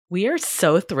We are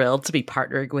so thrilled to be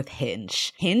partnering with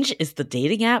Hinge. Hinge is the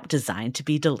dating app designed to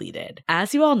be deleted.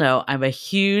 As you all know, I'm a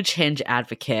huge Hinge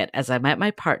advocate as I met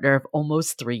my partner of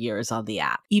almost 3 years on the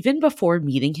app. Even before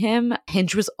meeting him,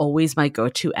 Hinge was always my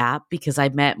go-to app because I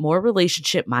met more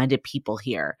relationship-minded people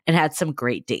here and had some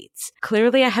great dates.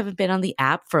 Clearly, I haven't been on the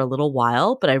app for a little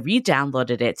while, but I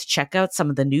re-downloaded it to check out some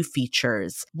of the new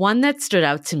features. One that stood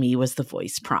out to me was the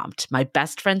voice prompt, my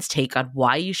best friend's take on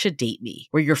why you should date me,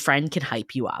 where your friend can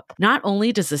hype you up. Not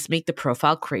only does this make the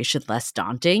profile creation less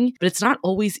daunting, but it's not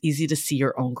always easy to see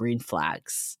your own green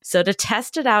flags. So to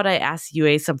test it out, I asked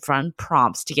Yue some fun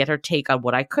prompts to get her take on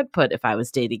what I could put if I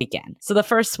was dating again. So the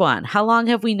first one, how long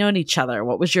have we known each other?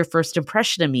 What was your first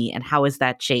impression of me and how has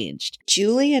that changed?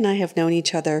 Julie and I have known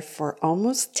each other for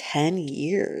almost 10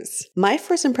 years. My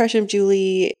first impression of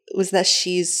Julie was that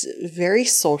she's very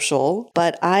social,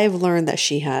 but I've learned that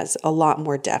she has a lot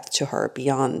more depth to her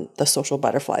beyond the social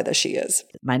butterfly that she is.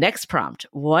 My next prompt,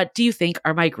 what do you think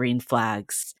are my green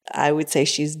flags? I would say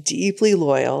she's deeply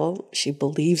loyal. She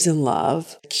believes in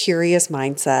love, curious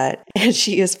mindset, and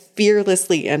she is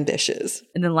fearlessly ambitious.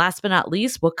 And then last but not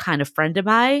least, what kind of friend am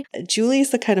I? Julie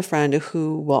is the kind of friend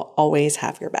who will always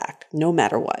have your back, no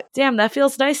matter what. Damn, that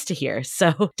feels nice to hear.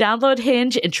 So download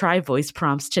Hinge and try voice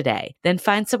prompts today. Then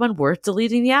find someone worth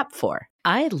deleting the app for.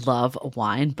 I love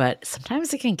wine, but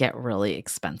sometimes it can get really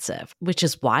expensive, which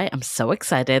is why I'm so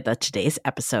excited that today's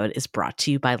episode is brought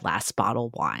to you by Last Bottle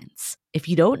Wines. If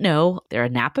you don't know, they're a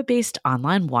Napa-based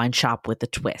online wine shop with a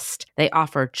twist. They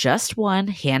offer just one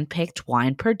hand-picked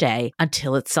wine per day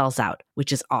until it sells out,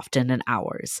 which is often in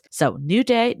hours. So new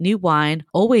day, new wine,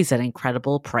 always at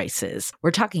incredible prices.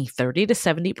 We're talking 30 to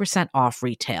 70% off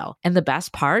retail. And the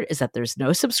best part is that there's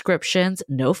no subscriptions,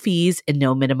 no fees, and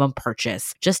no minimum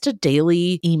purchase. Just a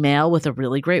daily email with a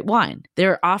really great wine.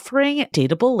 They're offering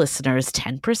Dateable listeners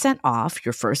 10% off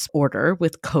your first order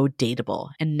with code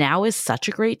Dateable. And now is such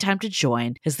a great time to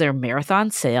join as their marathon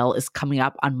sale is coming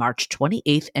up on March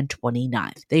 28th and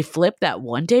 29th. They flip that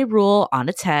one-day rule on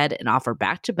its head and offer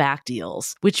back-to-back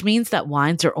deals, which means that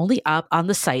wines are only up on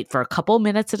the site for a couple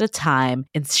minutes at a time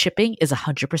and shipping is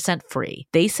 100% free.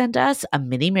 They sent us a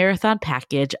mini marathon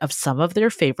package of some of their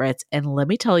favorites, and let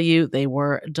me tell you, they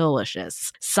were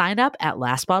delicious. Sign up at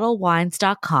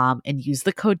lastbottlewines.com and use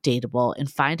the code Dateable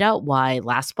and find out why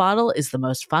Last Bottle is the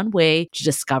most fun way to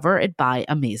discover and buy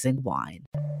amazing wine.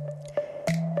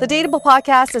 The Dateable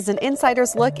podcast is an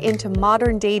insider's look into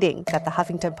modern dating that the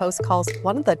Huffington Post calls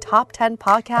one of the top 10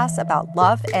 podcasts about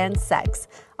love and sex.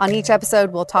 On each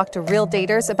episode, we'll talk to real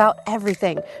daters about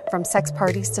everything from sex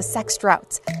parties to sex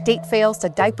droughts, date fails to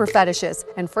diaper fetishes,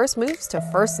 and first moves to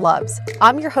first loves.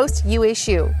 I'm your host, Yue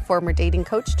Xu, former dating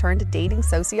coach turned dating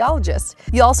sociologist.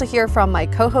 You'll also hear from my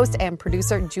co-host and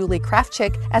producer, Julie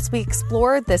Krafchick, as we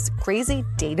explore this crazy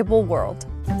dateable world.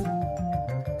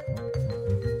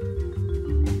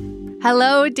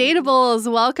 Hello,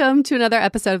 Dateables. Welcome to another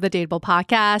episode of the Dateable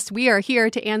podcast. We are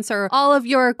here to answer all of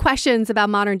your questions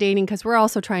about modern dating because we're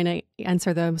also trying to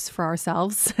answer those for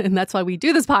ourselves. And that's why we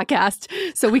do this podcast,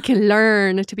 so we can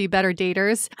learn to be better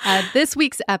daters. This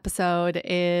week's episode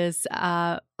is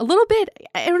a little bit,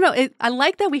 I don't know, I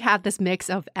like that we have this mix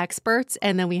of experts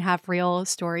and then we have real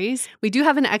stories. We do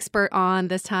have an expert on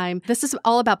this time. This is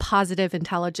all about positive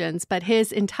intelligence, but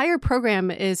his entire program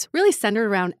is really centered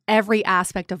around every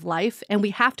aspect of life. And we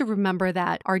have to remember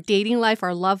that our dating life,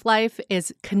 our love life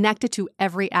is connected to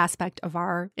every aspect of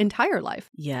our entire life.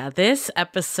 Yeah, this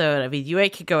episode, I mean, you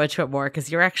could go into it more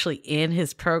because you're actually in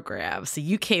his program. So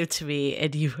you came to me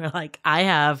and you were like, I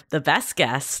have the best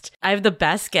guest. I have the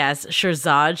best guest,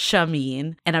 Shirzad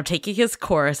Chamine, and I'm taking his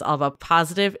course all about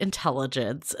positive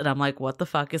intelligence. And I'm like, what the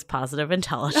fuck is positive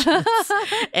intelligence?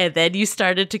 And then you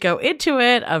started to go into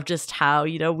it of just how,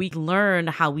 we learn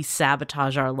how we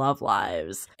sabotage our love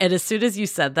lives. And as soon as you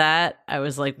said that, I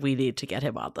was like, we need to get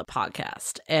him on the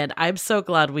podcast. And I'm so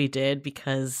glad we did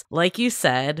because, like you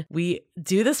said, we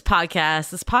do this podcast.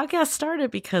 This podcast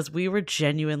started because we were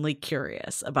genuinely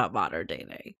curious about modern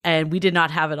dating. And we did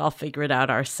not have it all figured out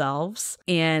ourselves.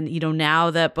 And,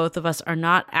 now that both of us are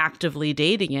not actively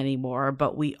dating anymore,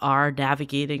 but we are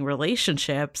navigating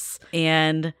relationships.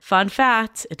 And fun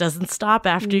fact, it doesn't stop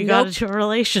after you got into a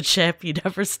relationship. You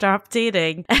never stop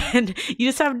dating. And you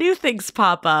just have new things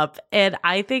pop up. And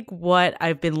I think what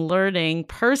I've been learning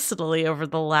personally over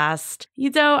the last,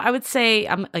 I would say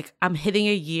I'm hitting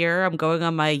a year. I'm going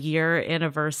on my year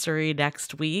anniversary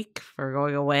next week for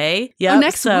going away. Yeah,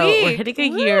 next week. We're hitting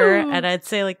a year, and I'd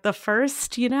say like the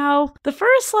first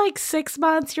like 6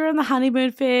 months, you're in the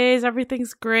honeymoon phase.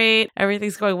 Everything's great.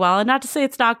 Everything's going well. And not to say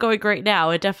it's not going great now.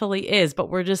 It definitely is, but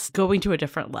we're just going to a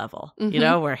different level.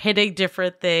 We're hitting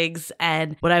different things.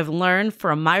 And what I've learned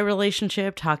from my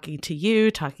relationship, talking to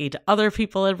you, talking to other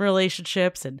people in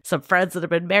relationships and some friends that have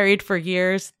been married for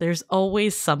years, there's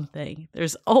always something.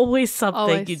 There's always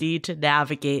something you need to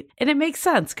navigate. And it makes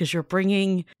sense because you're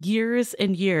bringing years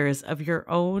and years of your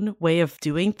own way of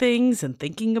doing things and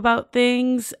thinking about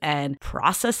things and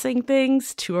processing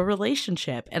things to a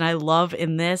relationship. And I love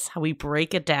in this how we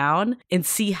break it down and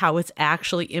see how it's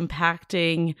actually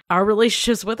impacting our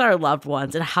relationships with our loved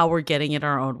ones and how we're getting in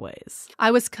our own ways.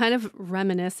 I was kind of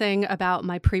reminiscing about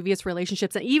my previous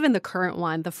relationships and even the current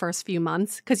one, the first few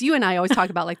months, because you and I always talk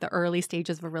about like the early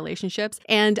stages of relationships.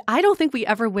 And I don't think we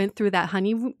ever went through that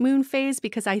honeymoon phase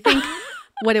because I think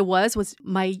what it was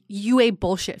my UA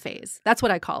bullshit phase. That's what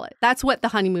I call it. That's what the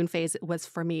honeymoon phase was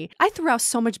for me. I threw out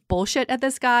so much bullshit at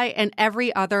this guy and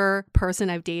every other person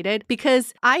I've dated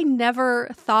because I never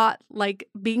thought like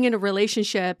being in a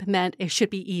relationship meant it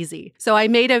should be easy. So I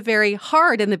made it very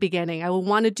hard in the beginning. I would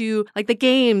want to do like the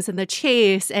games and the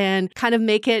chase and kind of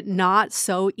make it not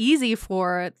so easy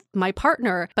for my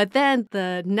partner. But then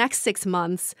the next 6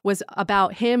 months was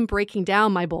about him breaking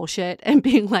down my bullshit and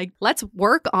being like, let's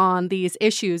work on these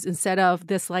issues instead of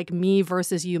this like me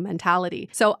versus you mentality.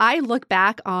 So I look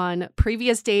back on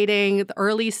previous dating, the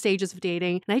early stages of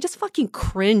dating, and I just fucking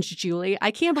cringe, Julie.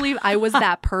 I can't believe I was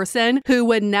that person who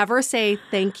would never say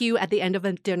thank you at the end of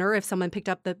a dinner if someone picked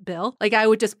up the bill. Like I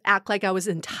would just act like I was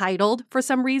entitled for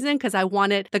some reason because I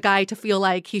wanted the guy to feel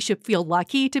like he should feel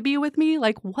lucky to be with me.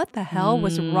 Like what the hell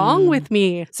was wrong with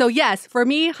me? So yes, for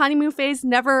me, honeymoon phase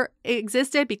never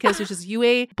existed because it's just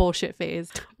UA bullshit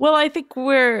phase. Well, I think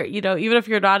we're, even if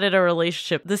you're not in a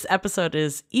relationship, this episode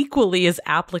is equally as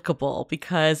applicable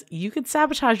because you can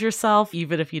sabotage yourself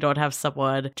even if you don't have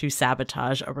someone to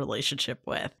sabotage a relationship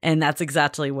with. And that's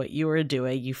exactly what you were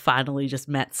doing. You finally just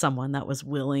met someone that was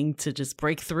willing to just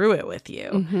break through it with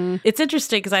you. It's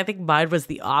interesting because I think mine was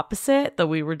the opposite, that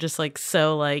we were just like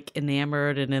so like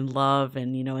enamored and in love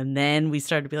and, and then we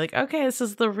started to be like, okay, this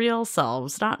is the real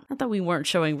selves. Not that we weren't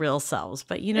showing real selves,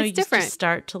 but you just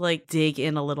start to like dig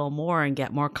in a little more and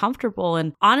get more comfortable.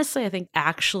 And honestly, I think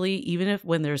actually, even if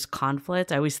when there's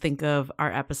conflict, I always think of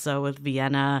our episode with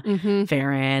Vienna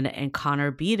Farron and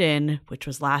Connor Beaton, which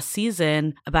was last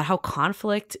season, about how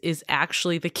conflict is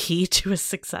actually the key to a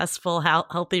successful,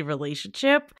 healthy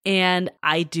relationship. And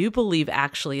I do believe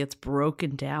actually it's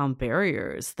broken down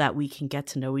barriers that we can get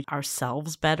to know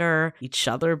ourselves better, each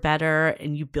other better,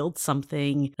 and you build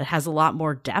something that has a lot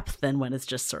more depth than when it's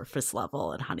just surface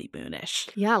level and honeymoonish.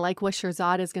 Yeah, like what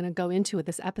Shirzad is going to go into with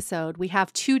this episode, we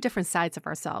have two different sides of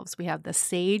ourselves. We have the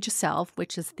sage self,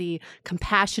 which is the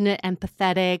compassionate,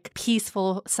 empathetic,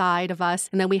 peaceful side of us.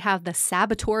 And then we have the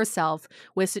saboteur self,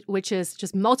 which is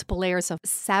just multiple layers of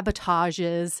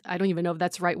sabotages. I don't even know if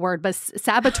that's the right word, but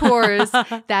saboteurs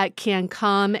that can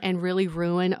come and really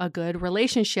ruin a good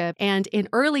relationship. And in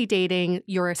early dating,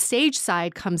 your sage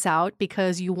side comes out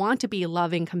because you want to be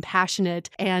loving, compassionate,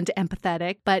 and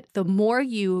empathetic. But the more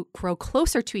you grow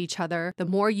closer to each other, the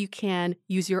more you can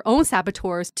use your own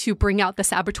saboteurs to bring out the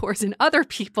saboteurs in other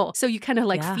people. So you kind of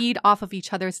like feed off of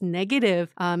each other's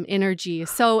negative energy.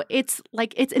 So it's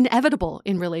like, it's inevitable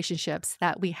in relationships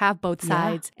that we have both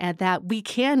sides and that we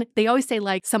can, they always say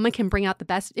like someone can bring out the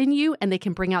best in you and they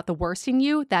can bring out the worst in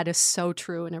you. That is so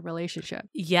true in a relationship.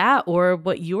 Yeah. Or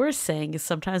what you were saying is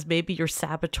sometimes maybe your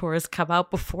saboteurs come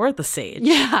out before the sage.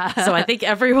 Yeah. So I think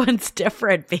everyone's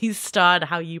different based on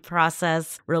how you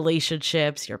process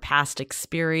relationships, your past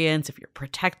experience, if you're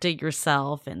protecting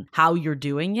yourself and how you're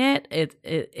doing it.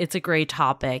 It's a great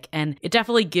topic. And it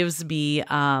definitely gives me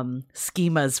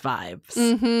schemas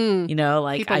vibes,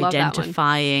 like People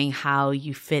identifying how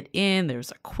you fit in.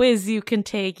 There's a quiz you can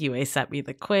take. You sent me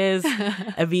the quiz.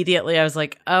 Immediately, I was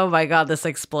like, oh my God, this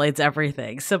explains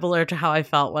everything. Similar to how I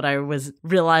felt when I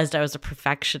realized I was a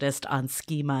perfectionist on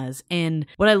schemas. And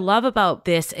what I love about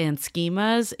this and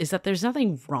schemas is that there's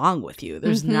nothing wrong with you.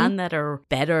 There's none that are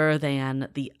better than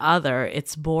the other.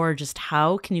 It's more just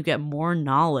how can you get more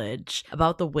knowledge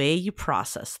about the way you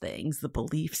process things, the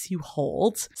beliefs you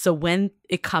hold. So when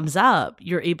it comes up,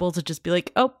 you're able to just be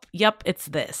like, oh, yep, it's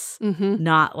this.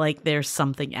 Not like there's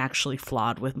something actually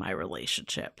flawed with my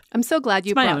relationship. I'm so glad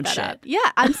you brought that up. Yeah,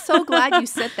 I'm so glad you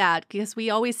said that because we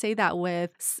always say that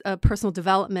with personal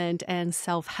development and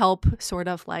self-help, sort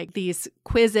of like these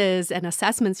quizzes and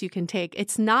assessments you can take.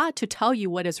 It's not to tell you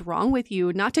what is wrong with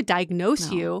you, not to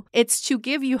diagnose you. It's to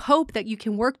give you hope that you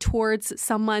can work work towards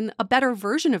a better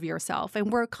version of yourself.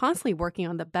 And we're constantly working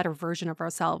on the better version of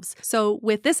ourselves. So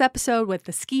with this episode, with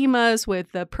the schemas,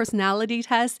 with the personality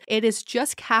test, it is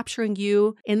just capturing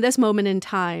you in this moment in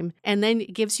time. And then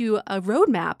it gives you a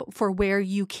roadmap for where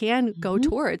you can go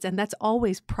towards. And that's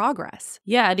always progress.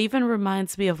 Yeah, it even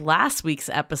reminds me of last week's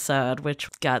episode, which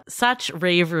got such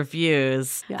rave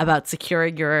reviews about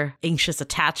securing your anxious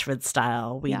attachment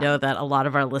style. We know that a lot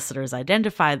of our listeners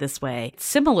identify this way. It's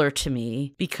similar to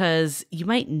me because you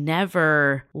might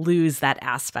never lose that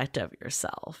aspect of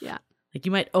yourself. Yeah. Like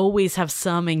you might always have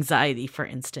some anxiety, for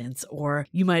instance, or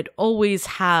you might always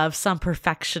have some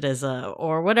perfectionism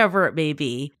or whatever it may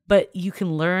be, but you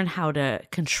can learn how to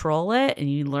control it and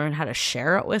you learn how to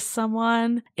share it with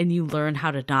someone and you learn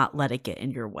how to not let it get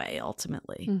in your way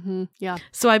ultimately. Yeah.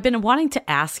 So I've been wanting to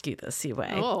ask you this, Yue.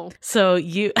 Oh. So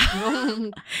you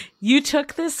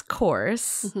took this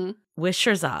course with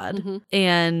Shirzad,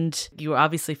 and you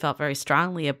obviously felt very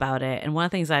strongly about it. And one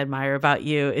of the things I admire about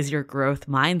you is your growth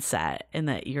mindset and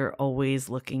that you're always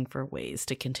looking for ways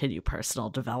to continue personal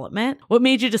development. What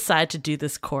made you decide to do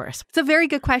this course? It's a very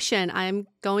good question. I'm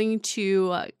going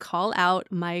to call out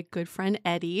my good friend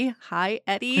Eddie. Hi,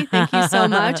 Eddie. Thank you so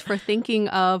much for thinking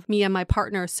of me and my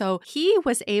partner. So he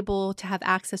was able to have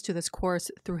access to this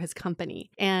course through his company,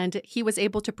 and he was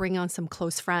able to bring on some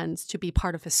close friends to be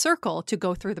part of his circle to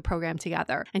go through the program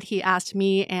together. And he asked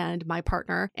me and my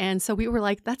partner. And so we were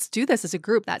like, let's do this as a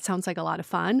group. That sounds like a lot of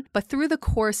fun. But through the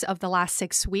course of the last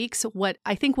 6 weeks, what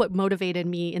motivated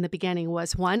me in the beginning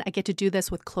was, one, I get to do this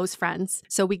with close friends.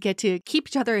 So we get to keep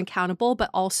each other accountable, but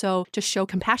also to show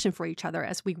compassion for each other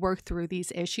as we work through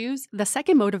these issues. The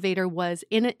second motivator was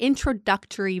in an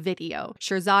introductory video.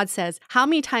 Shirzad says, how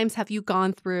many times have you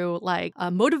gone through like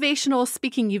a motivational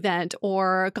speaking event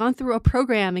or gone through a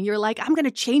program and you're like, I'm going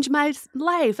to change my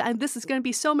life and this is going to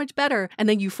be so much better. And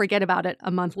then you forget about it a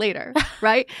month later,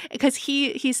 right? Because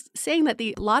he's saying that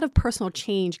a lot of personal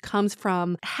change comes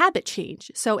from habit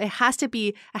change. So it has to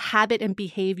be a habit and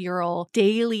behavioral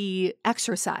daily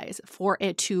exercise for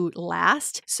it to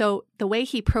last. So the way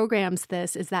he programs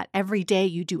this is that every day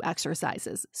you do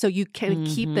exercises. So you can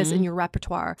keep this in your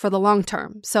repertoire for the long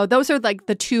term. So those are like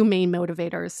the two main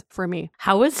motivators for me.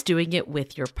 How is doing it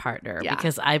with your partner? Yeah.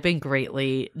 Because I've been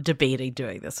greatly debating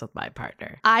doing this with my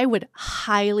partner. I would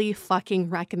highly fucking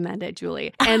recommend it,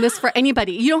 Julie. And this for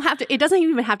anybody. You don't have to, it doesn't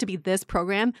even have to be this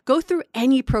program. Go through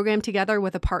any program together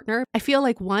with a partner. I feel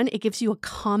like one, it gives you a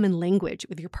common language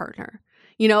with your partner.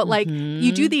 You know, like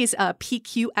you do these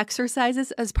PQ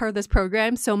exercises as part of this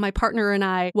program. So my partner and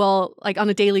I will like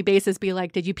on a daily basis be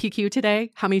like, did you PQ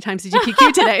today? How many times did you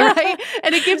PQ today? Right?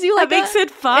 And it gives you like that makes it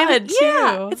fun too.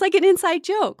 Yeah, it's like an inside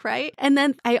joke, right? And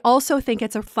then I also think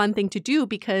it's a fun thing to do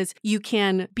because you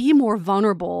can be more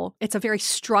vulnerable. It's a very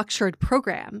structured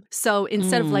program. So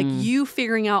instead of like you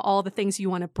figuring out all the things you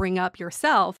want to bring up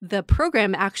yourself, the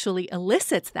program actually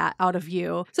elicits that out of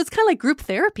you. So it's kind of like group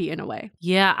therapy in a way.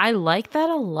 Yeah, I like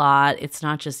that a lot. It's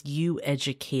not just you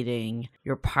educating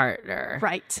your partner.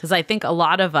 Right. Because I think a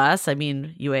lot of us, I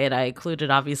mean, Yue and I included,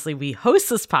 obviously we host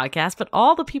this podcast, but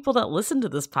all the people that listen to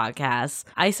this podcast,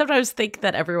 I sometimes think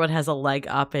that everyone has a leg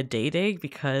up in dating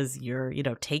because you're,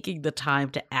 taking the time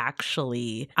to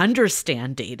actually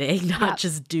understand dating, not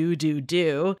just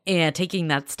do, and taking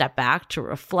that step back to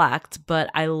reflect. But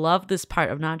I love this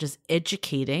part of not just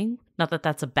educating. Not that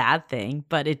that's a bad thing,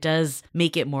 but it does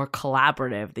make it more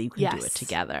collaborative that you can do it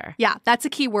together. Yeah, that's a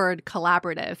key word,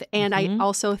 collaborative. And I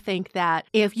also think that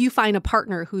if you find a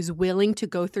partner who's willing to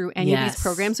go through any of these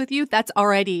programs with you, that's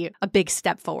already a big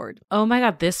step forward. Oh my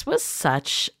God, this was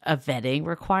such a vetting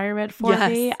requirement for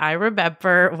me. I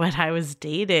remember when I was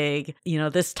dating,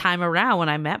 this time around when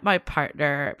I met my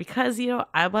partner, because,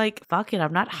 I'm like, fuck it,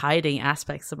 I'm not hiding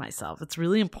aspects of myself. It's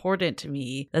really important to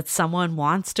me that someone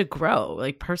wants to grow.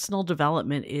 Like personal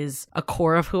development is a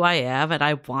core of who I am, and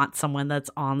I want someone that's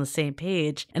on the same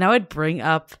page. And I would bring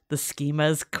up the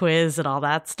schemas quiz and all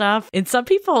that stuff. And some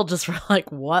people just were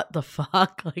like, what the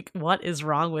fuck? Like, what is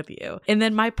wrong with you? And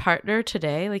then my partner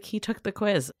today, like he took the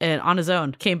quiz and on his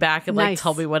own came back and like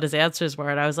told me what his answers were.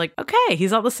 And I was like, okay,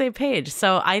 he's on the same page.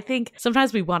 So I think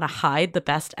sometimes we want to hide the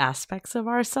best aspects of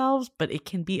ourselves, but it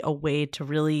can be a way to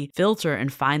really filter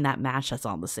and find that match that's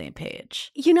on the same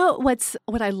page.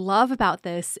 What I love about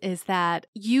this is is that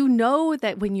you know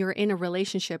that when you're in a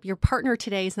relationship, your partner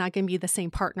today is not going to be the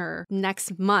same partner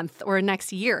next month or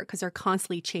next year because they're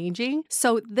constantly changing.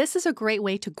 So this is a great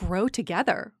way to grow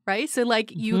together, right? So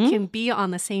like you can be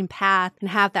on the same path and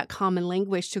have that common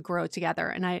language to grow together.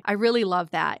 And I really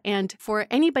love that. And for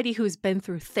anybody who's been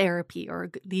through therapy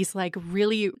or these like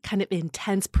really kind of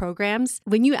intense programs,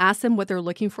 when you ask them what they're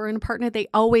looking for in a partner, they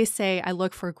always say, I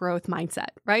look for a growth mindset,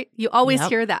 right? You always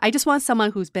hear that. I just want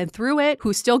someone who's been through it,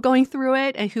 who's still going through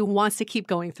it, and who wants to keep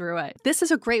going through it. This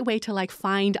is a great way to like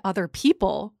find other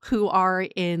people who are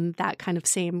in that kind of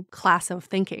same class of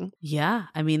thinking. Yeah.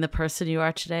 I mean, the person you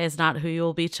are today is not who you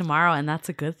will be tomorrow, and that's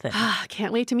a good thing.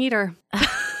 Can't wait to meet her.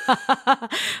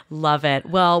 Love it.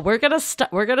 Well, we're gonna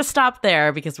stop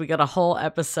there because we got a whole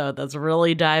episode that's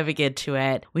really diving into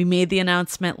it. We made the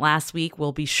announcement last week.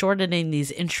 We'll be shortening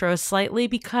these intros slightly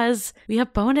because we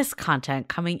have bonus content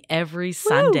coming every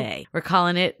Sunday. We're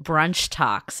calling it Brunch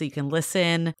Talk, so you can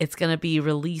listen. It's gonna be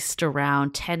released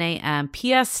around 10 a.m.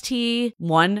 PST.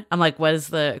 I'm like, what is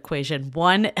the equation?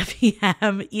 1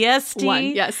 p.m. EST. 1,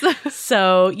 yes.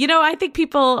 So, I think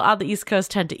people on the East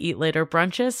Coast tend to eat later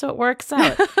brunches, so it works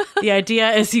out. The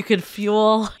idea is you can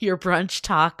fuel your brunch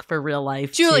talk for real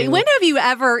life. Julie, too. when have you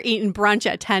ever eaten brunch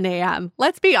at 10 a.m.?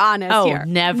 Let's be honest here.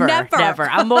 Never.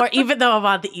 I'm more, even though I'm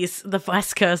on the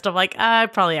West Coast, I'm like,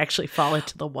 I'd probably actually fall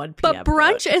into the 1 p.m. But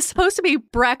brunch is supposed to be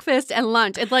breakfast and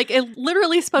lunch. It's like, it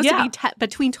literally is supposed to be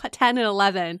between 10 and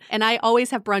 11. And I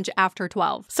always have brunch after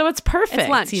 12. So it's perfect. It's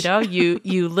lunch.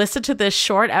 You listen to this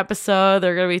short episode.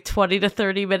 They're going to be 20 to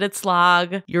 30 minutes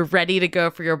long. You're ready to go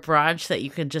for your brunch that you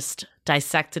can just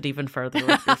dissect it even further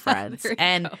with your friends.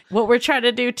 And what we're trying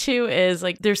to do too is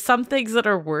like, there's some things that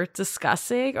are worth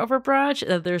discussing over brunch,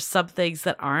 and there's some things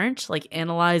that aren't, like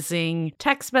analyzing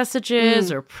text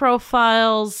messages or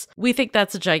profiles. We think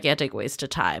that's a gigantic waste of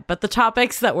time, but the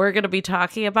topics that we're going to be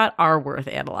talking about are worth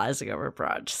analyzing over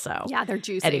brunch. So yeah, they're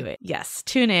juicy. Anyway, yes,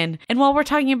 tune in. And while we're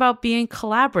talking about being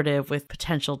collaborative with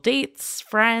potential dates,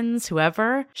 friends,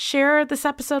 whoever, share this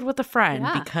episode with a friend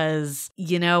because,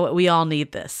 we all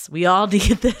need this. We all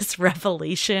need this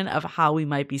revelation of how we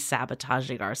might be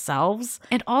sabotaging ourselves.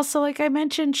 And also, like I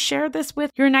mentioned, share this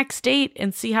with your next date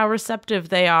and see how receptive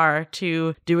they are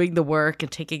to doing the work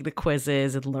and taking the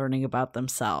quizzes and learning about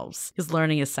themselves. Because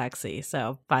learning is sexy.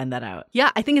 So find that out.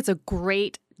 Yeah, I think it's a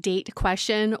great date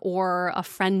question or a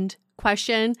friend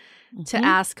question to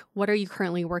ask, what are you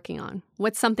currently working on?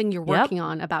 What's something you're working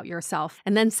on about yourself?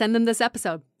 And then send them this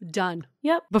episode. Done.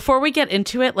 Yep. Before we get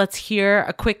into it, let's hear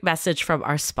a quick message from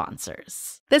our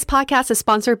sponsors. This podcast is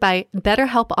sponsored by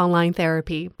BetterHelp Online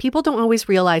Therapy. People don't always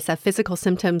realize that physical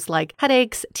symptoms like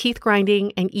headaches, teeth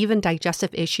grinding, and even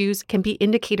digestive issues can be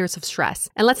indicators of stress.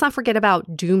 And let's not forget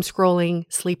about doom scrolling,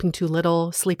 sleeping too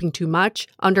little, sleeping too much,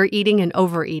 undereating, and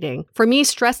overeating. For me,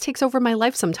 stress takes over my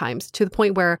life sometimes to the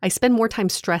point where I spend more time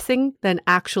stressing than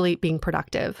actually being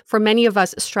productive. For many of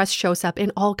us, stress shows up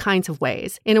in all kinds of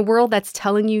ways. In a world that's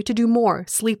telling you to do more,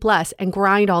 sleep less, and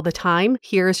grind all the time,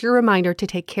 here's your reminder to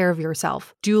take care of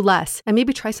yourself. Do less, and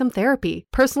maybe try some therapy.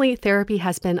 Personally, therapy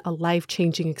has been a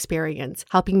life-changing experience,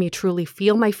 helping me truly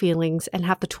feel my feelings and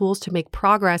have the tools to make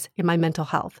progress in my mental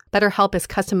health. BetterHelp is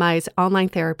customized online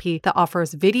therapy that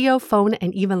offers video, phone,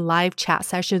 and even live chat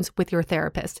sessions with your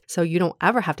therapist, so you don't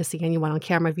ever have to see anyone on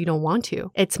camera if you don't want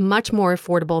to. It's much more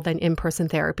affordable than in-person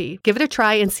therapy. Give it a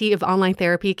try and see if online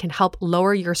therapy can help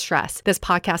lower your stress. This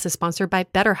podcast is sponsored by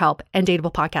BetterHelp, and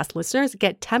Dateable Podcast listeners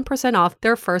get 10% off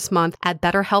their first month at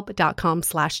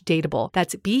betterhelp.com/dateable.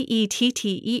 That's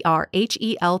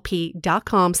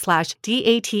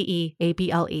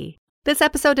BetterHelp.com/DATEABLE. This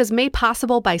episode is made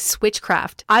possible by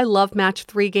Switchcraft. I love Match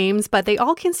 3 games, but they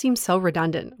all can seem so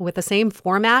redundant with the same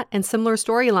format and similar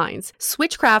storylines.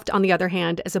 Switchcraft, on the other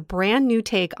hand, is a brand new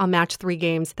take on Match 3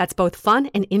 games that's both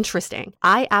fun and interesting.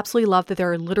 I absolutely love that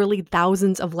there are literally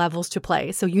thousands of levels to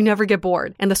play, so you never get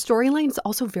bored. And the storyline is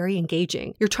also very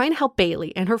engaging. You're trying to help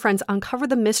Bailey and her friends uncover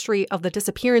the mystery of the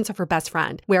disappearance of her best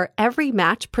friend, where every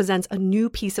match presents a new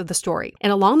piece of the story.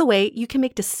 And along the way, you can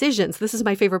make decisions. This is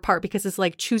my favorite part because it's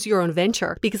like choose your own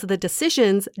adventure, because the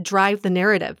decisions drive the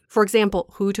narrative. For example,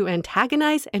 who to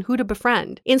antagonize and who to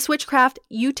befriend. In Switchcraft,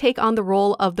 you take on the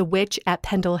role of the witch at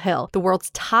Pendle Hill, the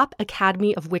world's top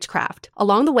academy of witchcraft.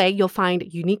 Along the way, you'll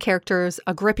find unique characters,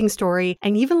 a gripping story,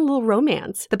 and even a little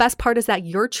romance. The best part is that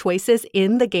your choices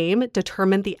in the game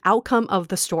determine the outcome of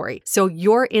the story, so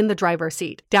you're in the driver's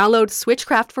seat. Download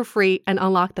Switchcraft for free and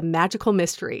unlock the magical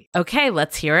mystery. Okay,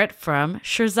 let's hear it from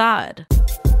Shirzad.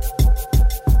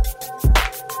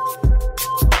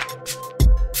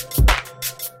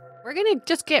 We're We're going to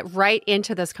just get right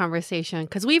into this conversation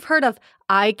because we've heard of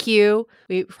IQ,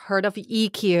 we've heard of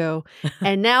EQ,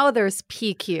 and now there's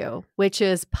PQ, which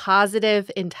is positive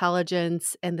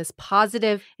intelligence, and this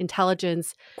positive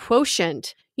intelligence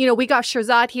quotient. You know, we got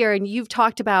Shirzad here, and you've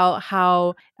talked about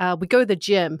how we go to the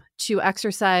gym to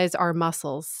exercise our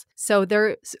muscles. So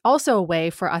there's also a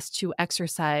way for us to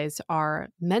exercise our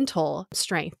mental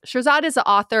strength. Shirzad is the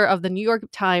author of the New York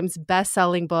Times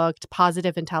best-selling book,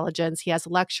 Positive Intelligence. He has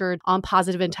lectured on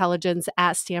positive intelligence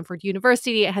at Stanford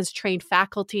University and has trained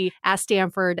faculty at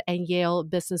Stanford and Yale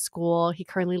Business School. He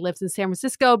currently lives in San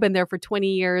Francisco, been there for 20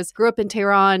 years, grew up in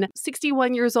Tehran,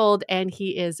 61 years old, and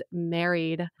he is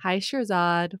married. Hi,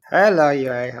 Shirzad. Hello,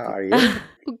 Yui. How are you?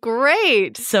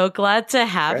 Great. So glad to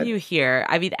have Good. you here.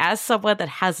 I mean, as someone that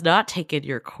has not taken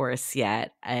your course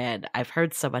yet, and I've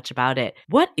heard so much about it,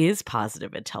 what is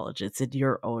positive intelligence in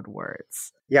your own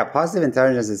words? Yeah, positive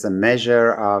intelligence is a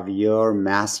measure of your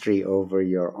mastery over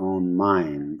your own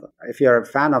mind. If you're a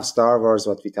fan of Star Wars,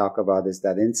 what we talk about is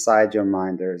that inside your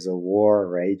mind, there is a war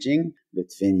raging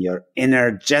between your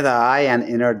inner Jedi and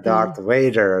inner Darth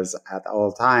Vaders at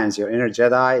all times. Your inner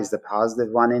Jedi is the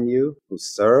positive one in you who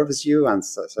serves you and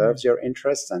serves your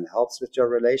interests and helps with your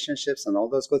relationships and all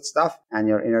those good stuff. And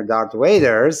your inner Darth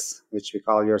Vaders, which we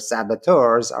call your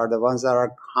saboteurs, are the ones that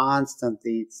are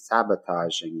constantly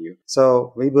sabotaging you.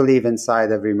 So we believe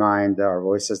inside every mind there are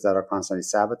voices that are constantly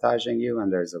sabotaging you,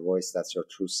 and there's a voice that's your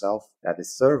true self that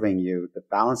is serving you. The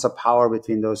balance of power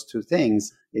between those two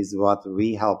things is what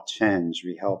we help change.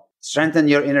 We help strengthen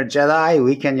your inner Jedi,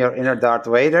 weaken your inner Darth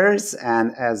Vaders,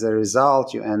 and as a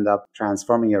result, you end up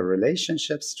transforming your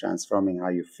relationships, transforming how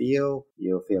you feel.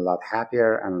 You'll feel a lot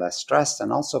happier and less stressed,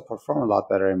 and also perform a lot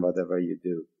better in whatever you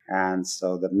do. And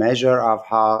so the measure of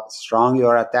how strong you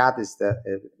are at that is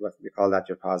what we call that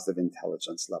your positive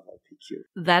intelligence level, PQ.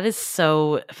 That is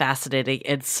so fascinating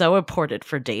and so important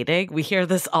for dating. We hear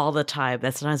this all the time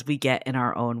that sometimes we get in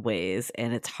our own ways,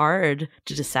 and it's hard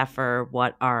to decipher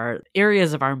what are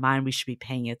areas of our mind we should be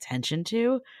paying attention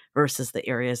to versus the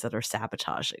areas that are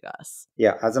sabotaging us.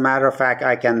 Yeah, as a matter of fact,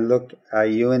 I can look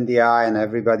you in the eye and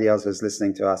everybody else who's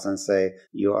listening to us and say,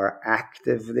 you are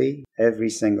actively, every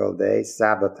single day,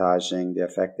 sabotaging the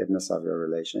effectiveness of your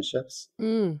relationships,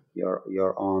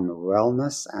 your own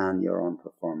wellness, and your own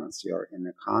performance. You're in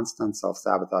a constant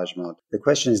self-sabotage mode. The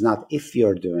question is not if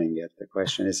you're doing it. The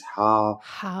question is how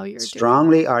you're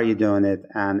strongly are you doing it,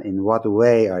 and in what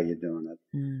way are you doing it?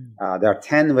 There are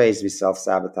 10 ways we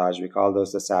self-sabotage. We call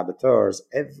those the saboteurs.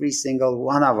 Every single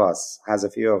one of us has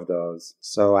a few of those.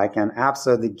 So I can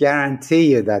absolutely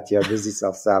guarantee you that you're busy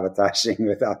self-sabotaging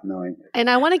without knowing it. And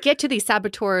I want to get to these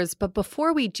saboteurs, but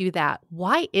before we do that,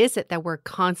 why is it that we're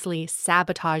constantly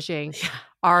sabotaging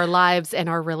our lives and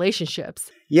our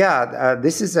relationships? Yeah,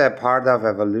 this is a part of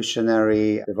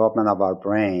evolutionary development of our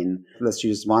brain. Let's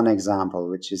use one example,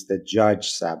 which is the judge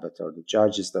saboteur. The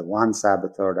judge is the one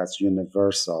saboteur that's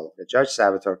universal. The judge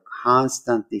saboteur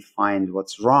constantly finds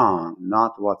what's wrong,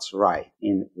 not what's right,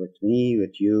 with me,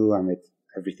 with you, and with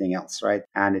everything else, right?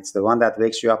 And it's the one that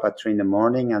wakes you up at 3 a.m.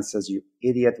 and says, you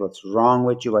idiot, what's wrong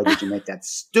with you? Why did you make that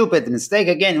stupid mistake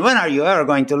again? When are you ever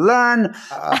going to learn?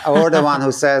 Or the one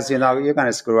who says, you're going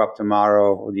to screw up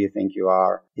tomorrow. Who do you think you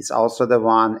are? It's also the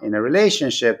one in a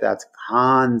relationship that's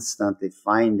constantly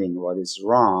finding what is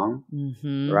wrong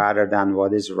rather than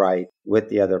what is right with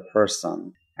the other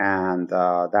person. And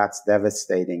that's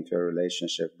devastating to a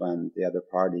relationship when the other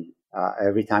party,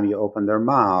 every time you open their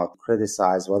mouth,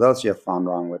 criticize what else you have found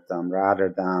wrong with them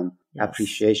rather than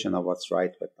appreciation of what's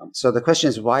right with them. So the question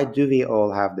is, why do we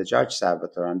all have the judge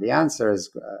saboteur? And the answer is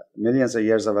millions of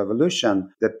years of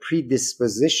evolution. The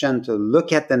predisposition to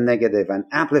look at the negative and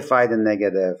amplify the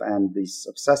negative and be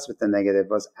obsessed with the negative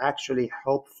was actually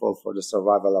helpful for the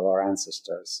survival of our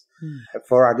ancestors.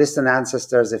 For our distant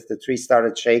ancestors, if the tree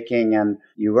started shaking and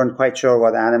you weren't quite sure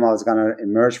what animal is going to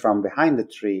emerge from behind the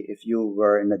tree, if you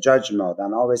were in the judge mode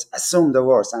and always assumed the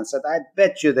worst and said, I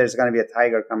bet you there's going to be a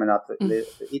tiger coming out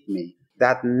to eat me,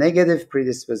 that negative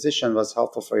predisposition was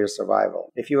helpful for your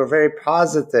survival. If you were very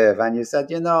positive and you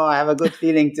said, I have a good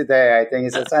feeling today. I think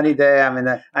it's a sunny day.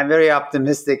 I'm very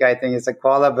optimistic. I think it's a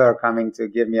koala bear coming to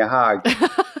give me a hug.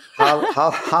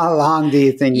 How long do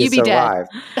you think you survive?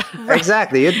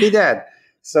 Exactly, you'd be dead.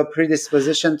 So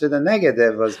predisposition to the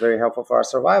negative was very helpful for our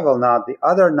survival. Now, the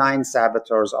other 9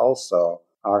 saboteurs also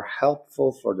are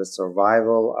helpful for the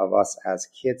survival of us as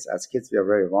kids. As kids, we are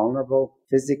very vulnerable.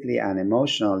 physically and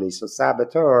emotionally. So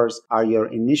saboteurs are your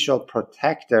initial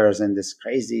protectors in this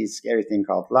crazy, scary thing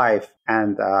called life.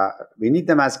 And we need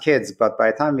them as kids, but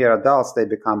by the time we are adults, they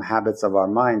become habits of our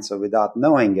mind. So without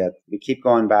knowing it, we keep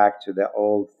going back to the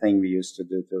old thing we used to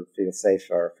do to feel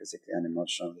safer physically and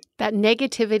emotionally. That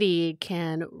negativity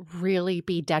can really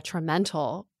be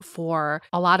detrimental for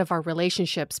a lot of our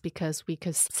relationships because we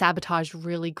could sabotage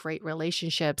really great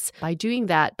relationships by doing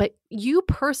that. But you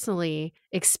personally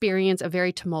experience a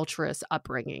very tumultuous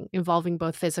upbringing involving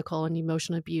both physical and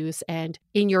emotional abuse. And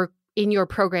in your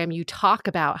program, you talk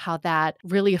about how that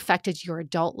really affected your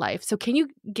adult life. So can you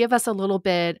give us a little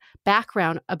bit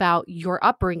background about your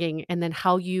upbringing and then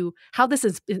how this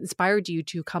has inspired you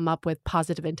to come up with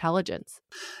positive intelligence?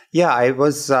 Yeah, I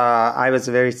was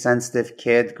a very sensitive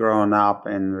kid growing up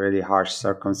in really harsh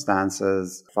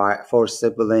circumstances. Four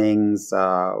siblings,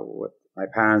 with my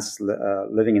parents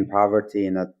living in poverty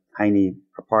in a tiny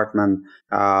apartment.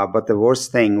 But the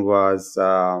worst thing was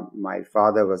my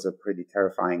father was a pretty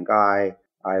terrifying guy.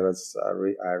 I was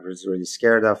really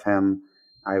scared of him.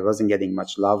 I wasn't getting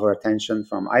much love or attention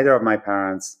from either of my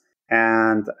parents.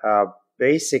 And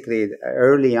basically,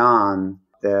 early on,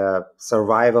 the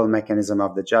survival mechanism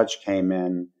of the judge came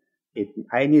in.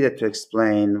 I needed to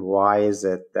explain why is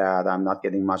it that I'm not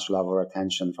getting much love or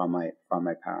attention from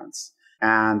my parents.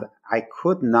 And I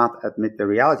could not admit the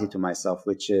reality to myself,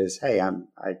 which is, hey,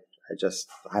 I just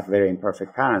have very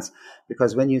imperfect parents.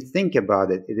 Because when you think about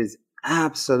it, it is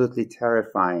absolutely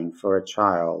terrifying for a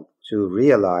child to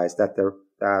realize that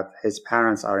his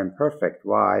parents are imperfect.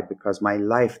 Why? Because my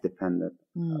life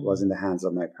was in the hands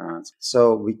of my parents.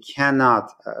 So we cannot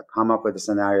come up with a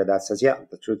scenario that says, yeah,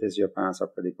 the truth is your parents are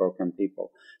pretty broken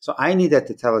people. So I needed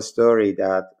to tell a story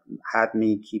that had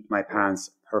me keep my parents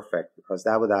perfect, because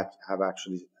that would have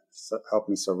actually helped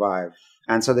me survive.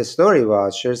 And so the story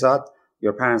was, Shirzad,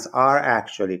 your parents are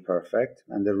actually perfect.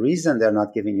 And the reason they're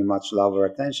not giving you much love or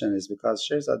attention is because,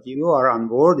 Shirzad, you are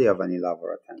unworthy of any love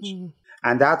or attention.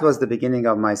 And that was the beginning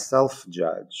of my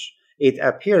self-judge. It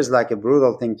appears like a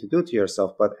brutal thing to do to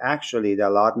yourself, but actually it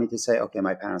allowed me to say, okay,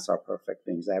 my parents are perfect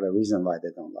beings. I have a reason why they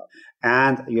don't love me.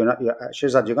 And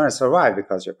Shirzad, you're going to survive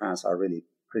because your parents are really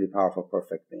pretty powerful,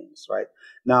 perfect beings, right?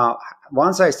 Now,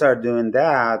 once I started doing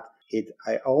that,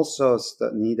 I also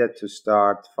needed to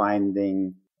start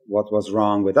finding what was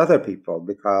wrong with other people,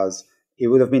 because it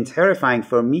would have been terrifying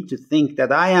for me to think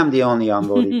that I am the only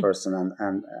unworthy person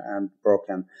and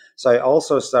broken. So I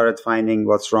also started finding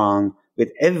what's wrong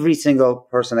with every single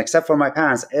person, except for my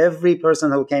parents. Every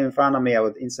person who came in front of me, I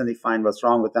would instantly find what's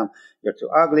wrong with them. You're too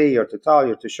ugly, you're too tall,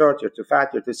 you're too short, you're too fat,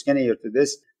 you're too skinny, you're too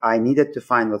this. I needed to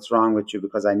find what's wrong with you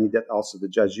because I needed also to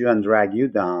judge you and drag you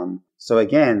down. So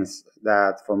again,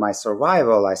 that for my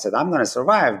survival, I said, I'm going to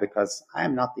survive because I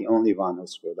am not the only one who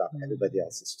screwed up. Everybody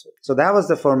else is too. So that was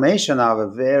the formation of a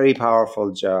very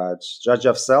powerful judge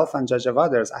of self and judge of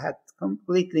others. I had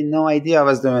completely no idea I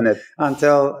was doing it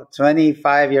until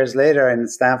 25 years later in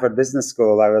Stanford Business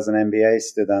School. I was an MBA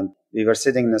student. We were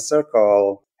sitting in a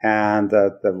circle, and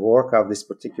the work of this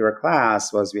particular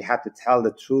class was we had to tell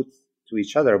the truth to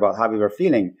each other about how we were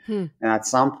feeling. And at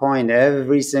some point,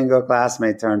 every single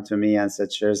classmate turned to me and said,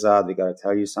 Shirzad, we got to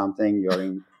tell you something. You're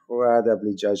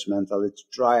incredibly judgmental. It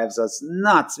drives us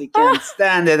nuts. We can't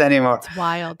stand it anymore. It's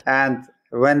wild. And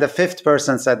when the fifth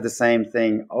person said the same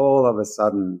thing, all of a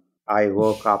sudden, I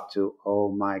woke up to,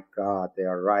 oh my God, they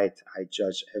are right. I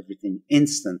judge everything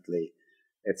instantly.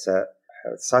 It's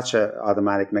such an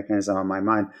automatic mechanism on my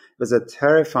mind. It was a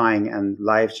terrifying and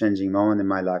life-changing moment in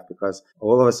my life, because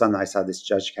all of a sudden I saw this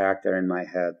judge character in my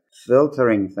head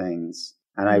filtering things.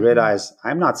 And I realized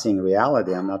I'm not seeing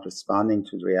reality. I'm not responding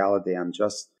to reality. I'm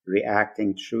just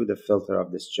reacting through the filter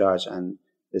of this judge. And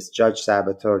this judge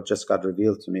saboteur just got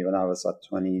revealed to me when I was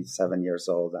 27 years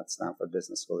old at Stanford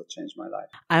Business School. It changed my life.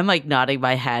 I'm nodding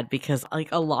my head because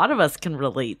a lot of us can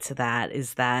relate to that,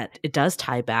 is that it does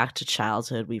tie back to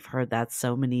childhood. We've heard that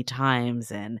so many times,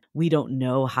 and we don't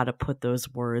know how to put those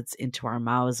words into our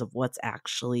mouths of what's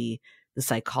actually the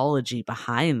psychology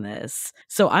behind this.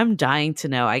 So I'm dying to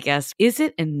know, I guess, is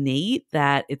it innate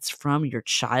that it's from your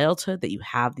childhood that you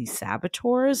have these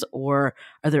saboteurs, or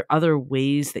are there other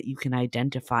ways that you can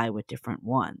identify with different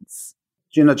ones?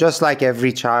 Just like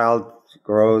every child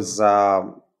grows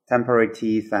temporary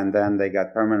teeth and then they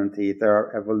get permanent teeth, there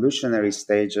are evolutionary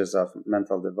stages of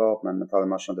mental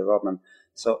emotional development.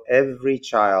 So every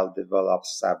child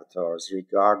develops saboteurs,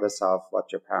 regardless of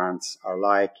what your parents are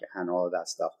like and all of that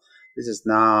stuff. This is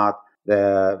not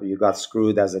you got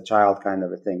screwed as a child kind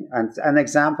of a thing. And an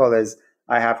example is,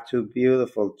 I have two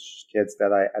beautiful kids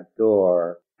that I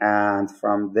adore. And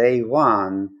from day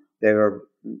one, they were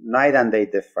night and day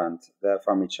different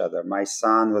from each other. My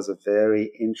son was a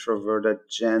very introverted,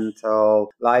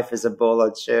 gentle, life is a bowl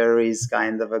of cherries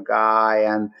kind of a guy.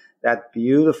 And that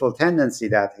beautiful tendency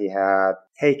that he had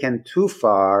taken too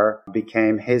far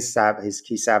became his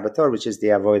key saboteur, which is the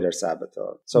avoider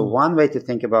saboteur. So one way to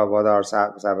think about what our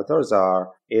saboteurs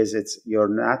are is it's your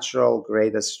natural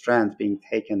greatest strength being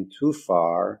taken too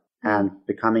far and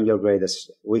becoming your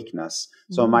greatest weakness.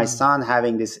 So my son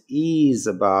having this ease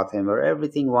about him where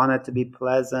everything wanted to be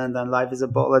pleasant and life is a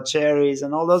bowl of cherries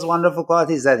and all those wonderful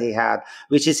qualities that he had,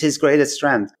 which is his greatest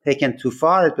strength. Taken too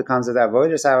far, it becomes an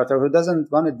avoider saboteur who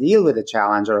doesn't want to deal with a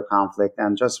challenge or a conflict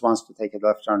and just wants to take a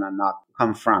left turn and not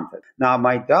confront it. Now,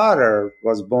 my daughter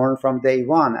was born from day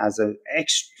one as an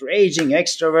raging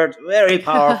extrovert, very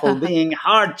powerful being,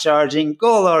 hard-charging,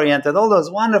 goal-oriented, all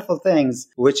those wonderful things,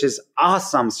 which is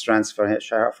awesome strengths for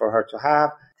her to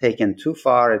have. Taken too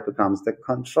far, it becomes the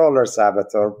controller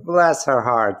saboteur. Bless her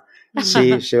heart.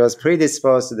 She was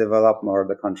predisposed to develop more of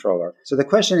the controller. So the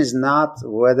question is not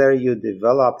whether you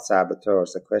develop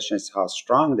saboteurs. The question is how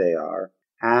strong they are.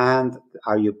 And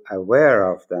are you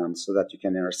aware of them so that you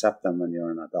can intercept them when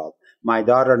you're an adult? My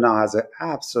daughter now has an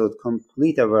absolute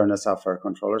complete awareness of her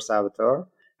controller saboteur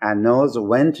and knows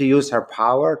when to use her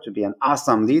power to be an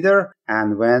awesome leader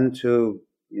and when to,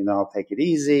 take it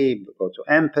easy, go to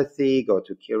empathy, go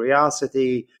to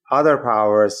curiosity, other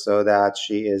powers so that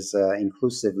she is an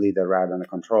inclusive leader rather than a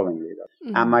controlling leader.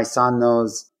 Mm-hmm. And my son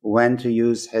knows when to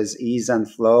use his ease and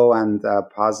flow and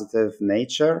positive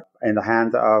nature in the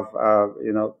hand of,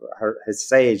 his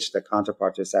sage, the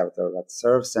counterpart to saboteur that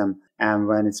serves him, and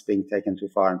when it's being taken too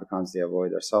far and becomes the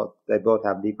avoider. So they both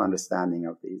have deep understanding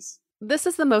of these. This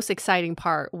is the most exciting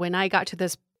part. When I got to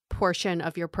this portion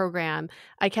of your program,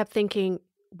 I kept thinking,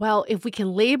 well, if we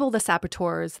can label the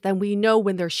saboteurs, then we know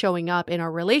when they're showing up in our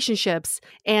relationships.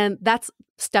 And that's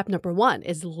step number one,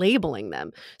 is labeling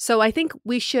them. So I think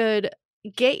we should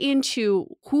get into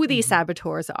who these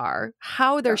saboteurs are,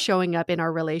 how they're showing up in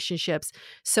our relationships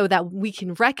so that we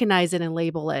can recognize it and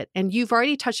label it. And you've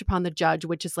already touched upon the judge,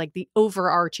 which is like the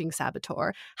overarching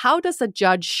saboteur. How does the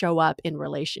judge show up in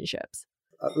relationships?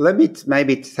 Let me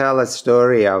maybe tell a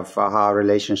story of how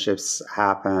relationships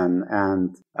happen,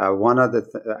 and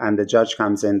and the judge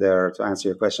comes in there to answer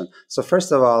your question. So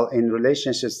first of all, in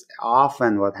relationships,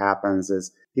 often what happens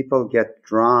is people get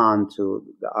drawn to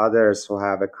the others who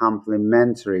have a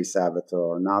complementary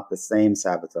saboteur, not the same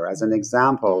saboteur. As an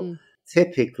example,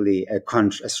 typically a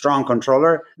strong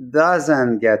controller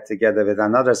doesn't get together with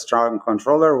another strong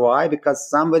controller. Why? Because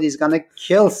somebody's going to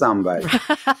kill somebody.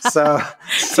 So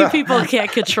two people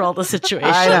can't control the situation.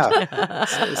 I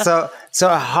know. So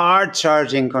a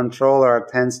hard-charging controller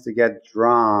tends to get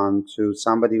drawn to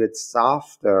somebody with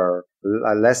softer,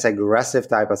 less aggressive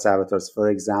type of saboteurs, for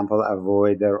example,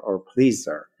 avoider or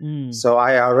pleaser. So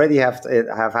I already have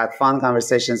had fun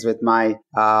conversations with my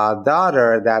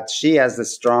daughter that she has the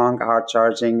strong,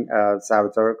 hard-charging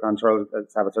saboteur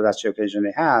that she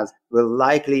occasionally has, will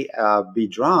likely be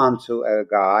drawn to a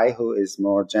guy who is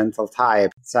more gentle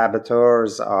type.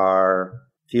 Saboteurs are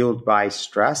fueled by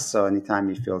stress. So anytime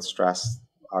you feel stressed,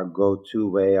 our go-to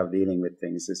way of dealing with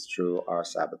things is through our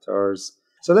saboteurs.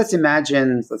 So let's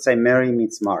say Mary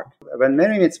meets Mark. When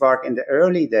Mary meets Mark in the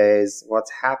early days, what's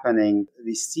happening,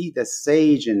 we see the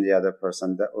sage in the other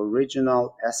person, the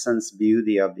original essence,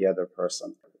 beauty of the other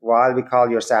person. While we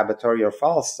call your saboteur your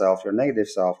false self, your negative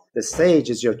self, the sage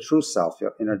is your true self,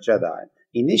 your inner Jedi.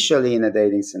 Initially, in a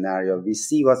dating scenario, we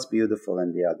see what's beautiful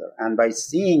in the other. And by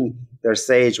seeing their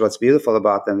sage, what's beautiful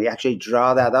about them, we actually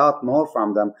draw that out more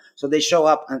from them. So they show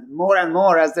up and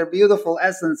more as their beautiful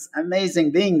essence,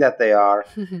 amazing being that they are.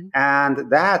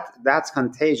 And that's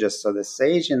contagious. So the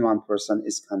sage in one person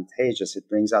is contagious. It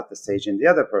brings out the sage in the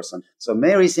other person. So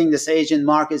Mary seeing the sage in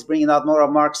Mark is bringing out more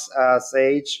of Mark's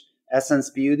sage, essence,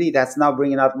 beauty. That's now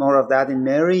bringing out more of that in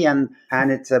Mary. And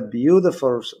it's a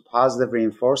beautiful, positive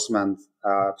reinforcement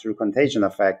through contagion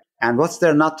effect. And what's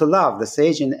there not to love? The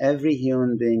sage in every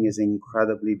human being is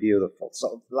incredibly beautiful.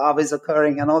 So love is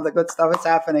occurring and all the good stuff is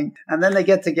happening. And then they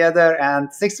get together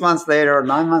and 6 months later or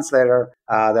 9 months later,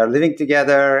 they're living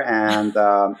together and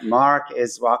Mark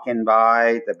is walking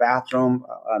by the bathroom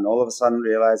and all of a sudden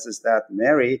realizes that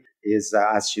Mary is,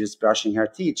 as she was brushing her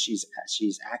teeth, she's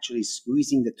actually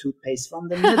squeezing the toothpaste from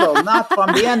the middle, not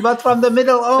from the end, but from the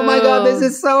middle. Oh my God, this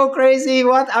is so crazy.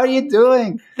 What are you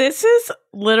doing? This is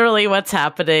literally what's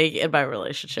happening in my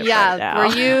relationship right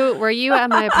now. Were you at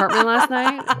my apartment last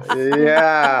night?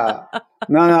 Yeah.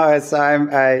 No,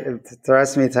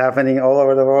 trust me, it's happening all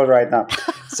over the world right now.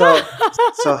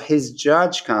 So his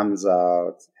judge comes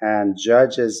out and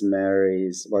judges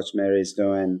what Mary's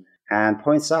doing. and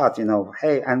points out,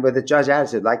 hey, and with the judge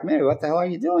attitude, like, Mary, what the hell are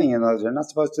you doing? You're not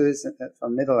supposed to do this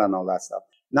from middle and all that stuff.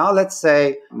 Now, let's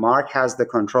say Mark has the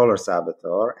controller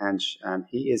saboteur, and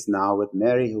he is now with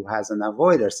Mary, who has an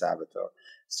avoider saboteur.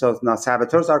 So now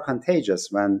saboteurs are contagious.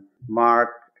 When Mark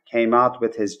came out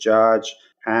with his judge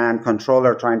and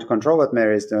controller trying to control what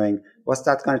Mary is doing, what's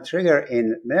that going to trigger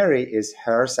in Mary is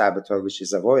her saboteur, which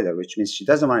is avoider, which means she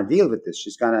doesn't want to deal with this.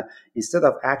 She's going to, instead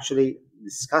of actually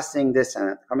discussing this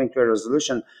and coming to a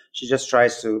resolution, she just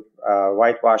tries to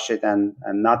whitewash it and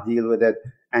not deal with it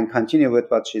and continue with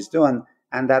what she's doing.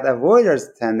 And that avoider's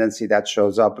tendency that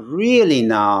shows up really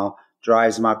now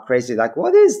drives Mark crazy. Like,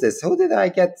 what is this? Who did I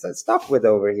get stuck with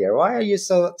over here? Why are you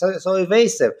so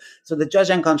evasive? So the judge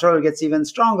and controller gets even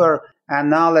stronger. And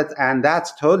now and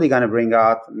that's totally going to bring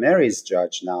out Mary's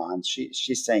judge now. And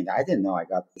she's saying, I didn't know I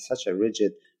got such a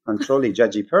rigid, controlling,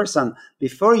 judgy person.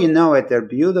 Before you know it, their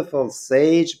beautiful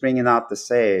sage bringing out the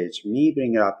sage, me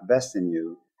bringing out the best in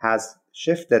you, has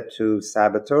shifted to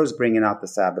saboteurs bringing out the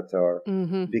saboteur.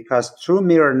 Mm-hmm. Because through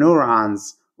mirror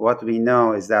neurons, what we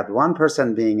know is that one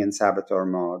person being in saboteur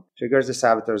mode triggers the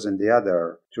saboteurs in the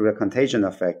other through a contagion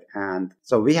effect. And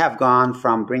so we have gone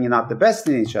from bringing out the best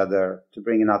in each other to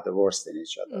bringing out the worst in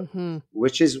each other, mm-hmm.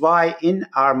 which is why in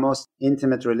our most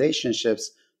intimate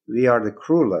relationships, we are the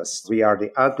cruelest. We are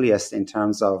the ugliest in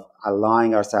terms of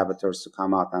allowing our saboteurs to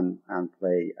come out and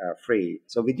play free.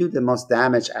 So we do the most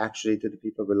damage actually to the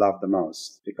people we love the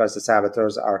most because the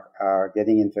saboteurs are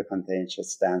getting into a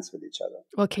contagious dance with each other.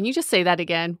 Well, can you just say that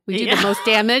again? We do the most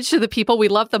damage to the people we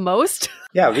love the most?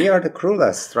 Yeah, we are the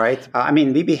cruelest, right?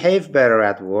 We behave better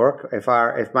at work. If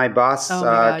my boss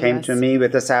came to me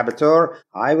with a saboteur,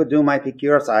 I would do my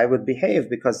PQRs. I would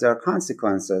behave because there are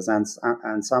consequences.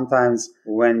 And sometimes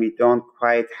when we don't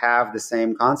quite have the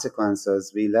same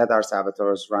consequences, we let our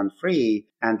saboteurs run free.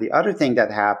 And the other thing that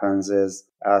happens is,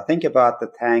 think about the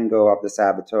tango of the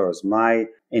saboteurs.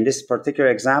 In this particular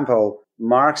example,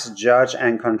 Mark's judge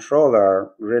and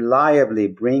controller reliably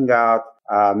bring out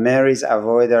Mary's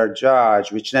avoider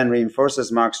judge, which then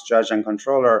reinforces Mark's judge and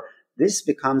controller. This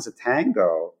becomes a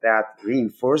tango that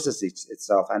reinforces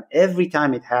itself. And every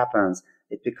time it happens,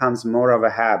 it becomes more of a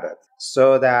habit.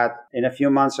 So that in a few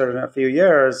months or in a few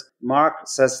years, Mark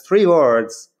says 3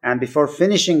 words, and before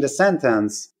finishing the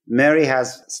sentence, Mary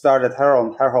has started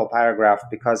her whole paragraph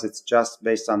because it's just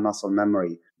based on muscle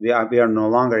memory. We are no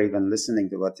longer even listening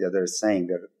to what the other is saying.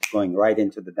 They're going right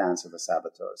into the dance of the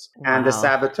saboteurs. Wow. And the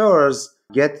saboteurs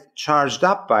get charged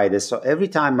up by this. So every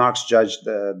time Mark's judge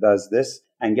does this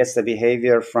and gets the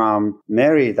behavior from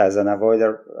Mary as an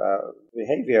avoider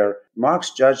behavior,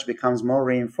 Mark's judge becomes more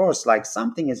reinforced, like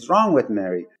something is wrong with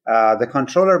Mary. The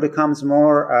controller becomes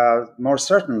more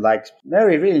certain, like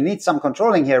Mary really needs some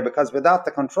controlling here because without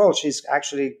the control, she's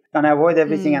actually going to avoid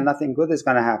everything and nothing good is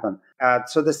going to happen.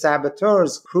 So the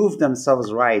saboteurs prove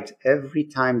themselves right every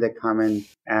time they come in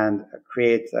and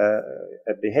create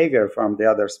a behavior from the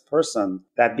other person.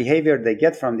 That behavior they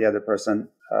get from the other person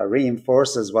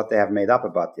reinforces what they have made up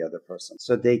about the other person.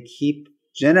 So they keep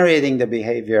generating the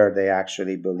behavior they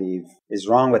actually believe is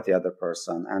wrong with the other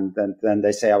person. And then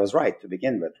they say, I was right to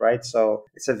begin with, right? So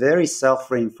it's a very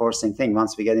self-reinforcing thing.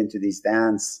 Once we get into these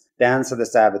dance of the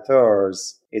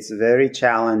saboteurs, it's very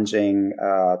challenging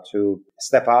to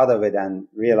step out of it and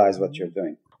realize what you're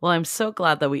doing. Well, I'm so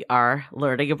glad that we are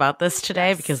learning about this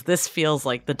today because this feels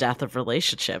like the death of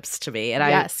relationships to me. And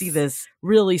I see this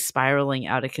really spiraling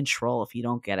out of control if you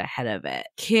don't get ahead of it.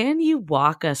 Can you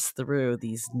walk us through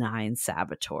these 9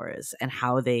 saboteurs and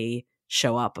how they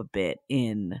show up a bit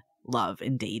in love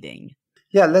and dating?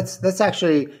 Yeah, let's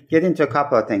actually get into a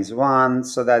couple of things. One,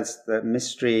 so that's the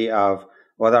mystery of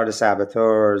what are the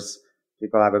saboteurs.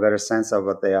 People have a better sense of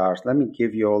what they are. Let me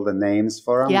give you all the names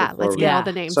for them. Yeah, let's get all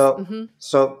the names.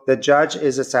 So the judge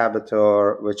is a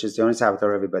saboteur, which is the only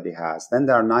saboteur everybody has. Then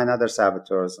there are 9 other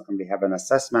saboteurs, and we have an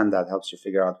assessment that helps you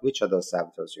figure out which of those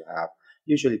saboteurs you have.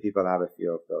 Usually people have a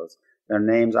few of those. Their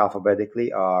names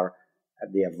alphabetically are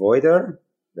the avoider,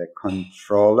 the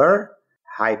controller,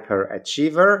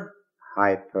 hyperachiever,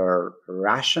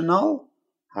 hyper-rational,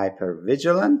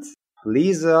 hyper-vigilant,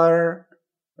 pleaser,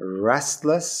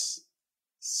 restless,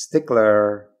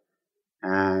 stickler,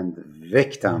 and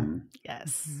victim.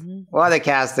 Yes. What a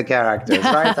cast of characters,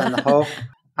 right? And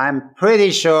I'm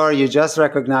pretty sure you just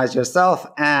recognize yourself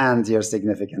and your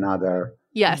significant other.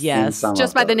 Yes.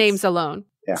 Just by the names alone.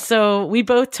 Yeah. So we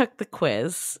both took the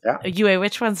quiz. Yeah. Yue,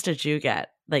 which ones did you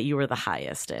get that you were the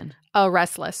highest in? Oh,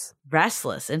 restless.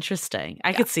 Restless. Interesting.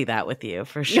 I could see that with you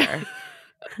for sure.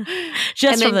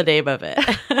 Just from the name of it.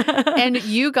 And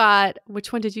you got,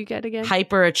 which one did you get again?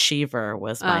 Hyperachiever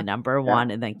was my number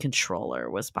one, and then controller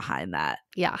was behind that.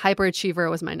 Yeah, hyperachiever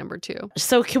was my number 2.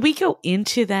 So can we go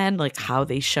into then like how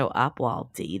they show up while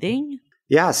dating?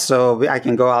 Yeah, so I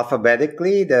can go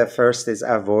alphabetically. The first is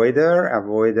avoider.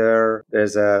 Avoider,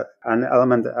 there's an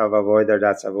element of avoider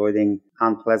that's avoiding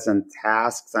unpleasant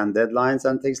tasks and deadlines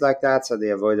and things like that. So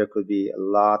the avoider could be a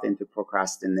lot into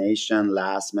procrastination,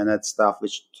 last minute stuff,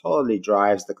 which totally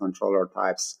drives the controller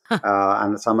types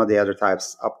and some of the other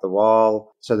types up the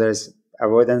wall. So there's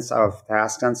avoidance of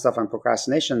tasks and stuff and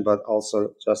procrastination, but also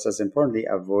just as importantly,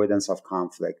 avoidance of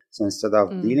conflict. So instead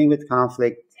of dealing with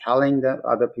conflict, telling the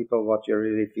other people what you're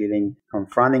really feeling,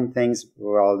 confronting things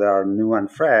while they are new and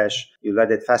fresh, you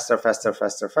let it fester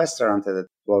until it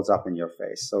blows up in your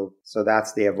face. So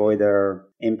that's the avoider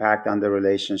impact on the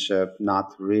relationship,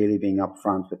 not really being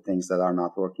upfront with things that are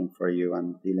not working for you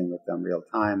and dealing with them real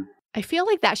time. I feel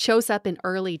like that shows up in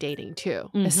early dating too,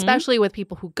 especially with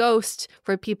people who ghost,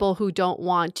 for people who don't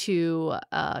want to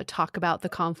talk about the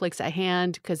conflicts at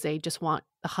hand because they just want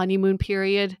the honeymoon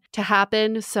period to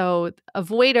happen. So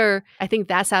avoider, I think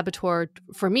that saboteur,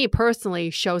 for me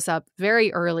personally, shows up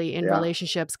very early in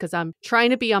relationships because I'm trying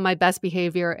to be on my best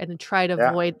behavior and try to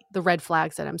avoid the red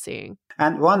flags that I'm seeing.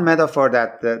 And one metaphor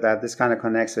that this kind of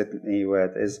connects with me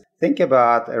with is think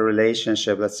about a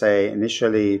relationship. Let's say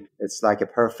initially it's like a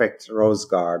perfect rose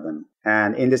garden.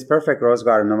 And in this perfect rose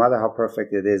garden, no matter how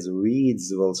perfect it is,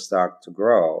 weeds will start to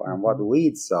grow. And what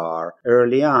weeds are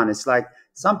early on, it's like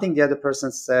something the other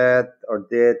person said or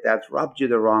did that rubbed you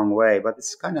the wrong way, but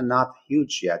it's kind of not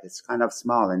huge yet. It's kind of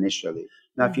small initially.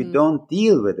 Now, if you don't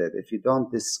deal with it, if you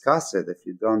don't discuss it, if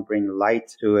you don't bring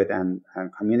light to it and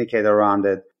communicate around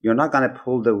it, you're not going to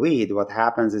pull the weed. What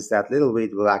happens is that little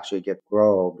weed will actually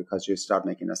grow because you start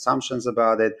making assumptions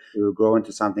about it. It will grow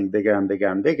into something bigger and bigger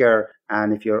and bigger.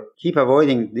 And if you keep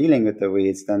avoiding dealing with the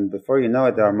weeds, then before you know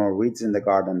it, there are more weeds in the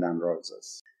garden than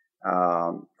roses.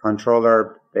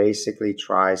 Controller basically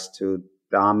tries to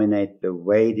dominate the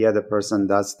way the other person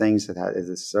does things. It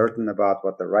is certain about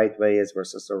what the right way is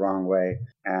versus the wrong way.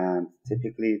 And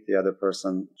typically the other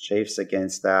person chafes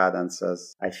against that and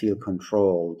says, I feel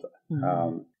controlled.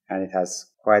 And it has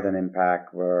quite an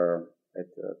impact where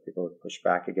people would push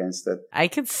back against it. I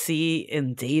could see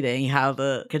in dating how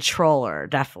the controller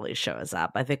definitely shows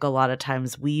up. I think a lot of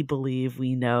times we believe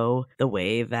we know the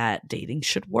way that dating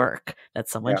should work, that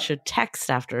someone should text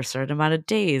after a certain amount of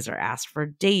days or ask for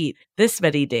a date this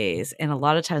many days. And a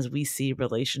lot of times we see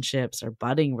relationships or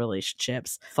budding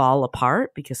relationships fall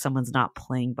apart because someone's not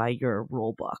playing by your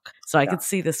rule book. So I could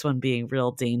see this one being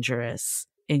real dangerous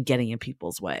in getting in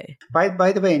people's way.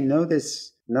 By the way,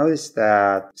 notice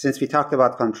that since we talked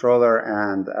about controller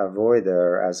and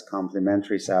avoider as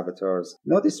complementary saboteurs,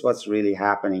 notice what's really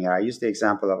happening here. I used the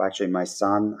example of actually my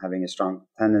son having a strong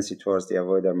tendency towards the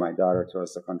avoider, my daughter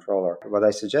towards the controller. What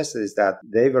I suggested is that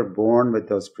they were born with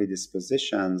those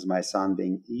predispositions, my son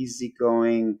being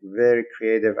easygoing, very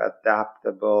creative,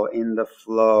 adaptable, in the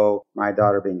flow, my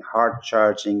daughter being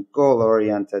hard-charging,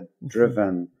 goal-oriented,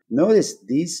 driven. Notice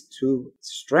these two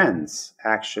strengths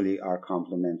actually are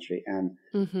complementary. And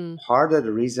part of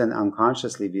the reason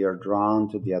unconsciously we are drawn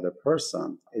to the other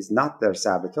person is not their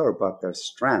saboteur, but their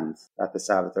strength that the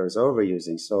saboteur is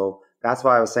overusing. So that's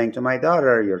why I was saying to my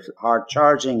daughter, you're hard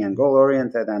charging and goal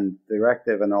oriented and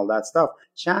directive and all that stuff.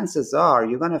 Chances are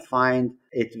you're going to find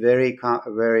it very,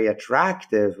 very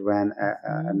attractive when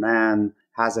a man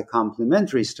has a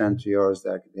complementary strength to yours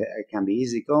that can be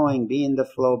easygoing, be in the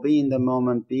flow, be in the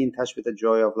moment, be in touch with the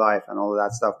joy of life and all of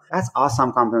that stuff. That's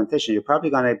awesome complementation. You're probably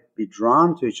going to be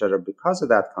drawn to each other because of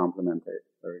that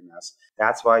complementariness.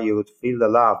 That's why you would feel the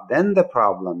love. Then the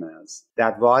problem is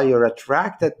that while you're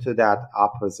attracted to that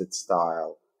opposite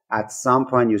style, at some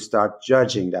point you start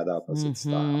judging that opposite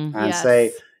style and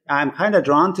say, I'm kind of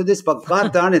drawn to this, but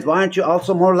God darn it, why aren't you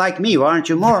also more like me? Why aren't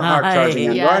you more hard charging?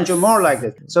 And why aren't you more like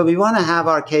this? So we want to have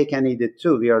our cake and eat it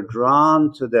too. We are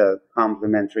drawn to the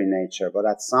complementary nature, but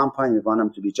at some point we want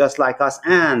them to be just like us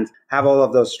and have all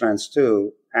of those strengths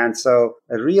too. And so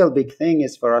a real big thing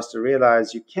is for us to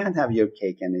realize you can't have your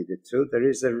cake and eat it too.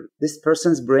 This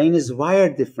person's brain is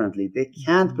wired differently. They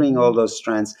can't bring all those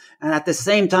strengths and at the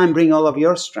same time bring all of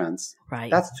your strengths. Right.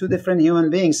 That's two different human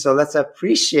beings. So let's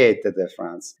appreciate the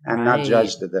difference and not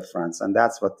judge the difference. And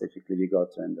that's what typically we go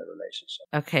to in the relationship.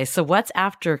 Okay. So what's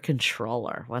after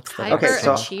controller? What's the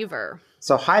hyperachiever?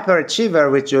 So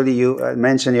hyperachiever, which Julie, you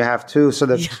mentioned you have two. So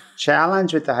the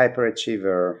challenge with the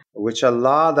hyperachiever, which a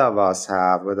lot of us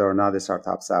have, whether or not it's our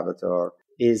top saboteur,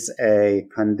 is a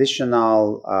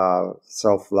conditional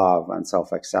self-love and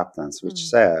self-acceptance, which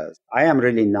says, I am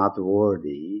really not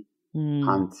worthy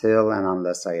until and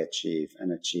unless I achieve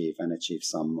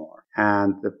some more.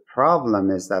 And the problem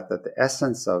is that the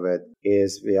essence of it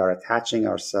is we are attaching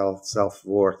our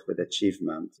self-worth with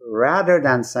achievement rather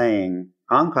than saying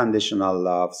unconditional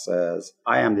love says,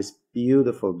 I am this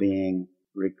beautiful being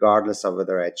regardless of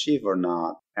whether I achieve or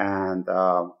not. And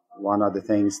one of the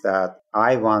things that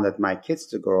I wanted my kids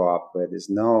to grow up with is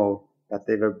know that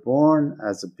they were born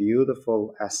as a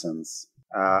beautiful essence,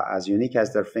 as unique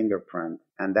as their fingerprint.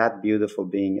 And that beautiful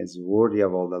being is worthy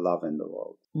of all the love in the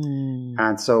world.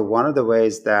 And so one of the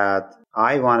ways that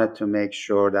I wanted to make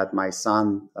sure that my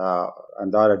son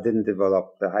and daughter didn't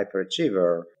develop the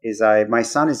hyperachiever is my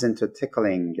son is into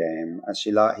tickling game.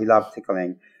 He loved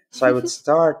tickling. So I would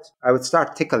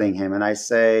start tickling him, and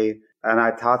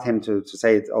I taught him to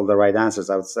say all the right answers.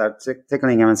 I would start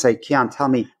tickling him and say, Kian, tell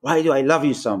me, why do I love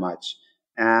you so much?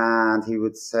 And he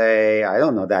would say, I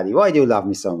don't know, Daddy, why do you love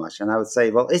me so much? And I would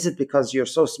say, well, is it because you're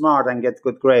so smart and get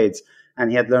good grades? And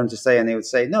he had learned to say, and he would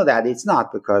say, no, Daddy, it's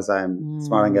not because I'm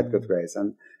smart and get good grades.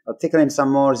 And I'll tickle him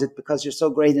some more. Is it because you're so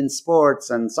great in sports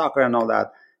and soccer and all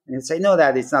that? And he'd say, no,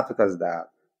 Daddy, it's not because of that.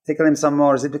 Tickle him some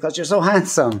more. Is it because you're so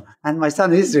handsome? And my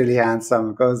son is really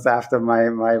handsome, goes after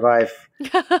my wife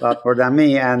a lot more than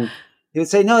me. And he would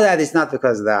say, no, Dad, it's not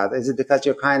because of that. Is it because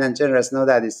you're kind and generous? No,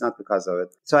 Dad, it's not because of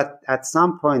it. So at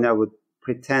some point, I would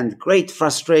pretend great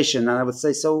frustration. And I would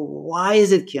say, so why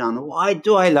is it, Kian? Why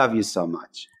do I love you so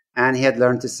much? And he had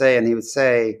learned to say, and he would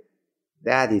say,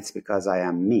 Dad, it's because I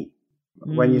am me.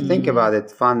 When you think about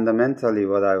it, fundamentally,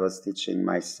 what I was teaching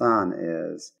my son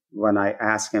is when I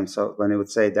ask him, so when he would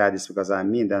say, Dad, it's because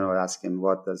I'm me, then I would ask him,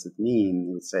 what does it mean?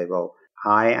 He would say, well,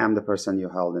 I am the person you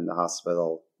held in the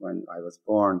hospital when I was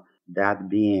born. That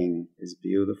being is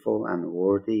beautiful and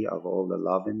worthy of all the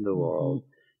love in the world.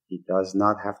 He does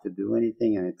not have to do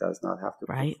anything, and it does not have to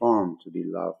perform to be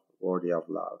loved, worthy of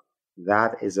love.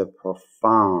 That is a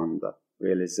profound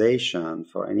realization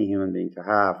for any human being to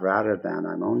have, rather than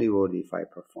I'm only worthy if I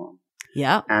perform.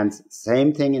 Yeah. And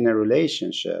same thing in a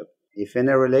relationship. If in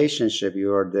a relationship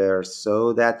you are there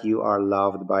so that you are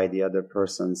loved by the other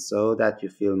person, so that you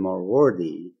feel more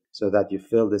worthy, so that you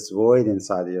fill this void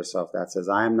inside of yourself that says,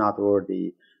 I am not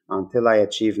worthy until I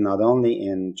achieve not only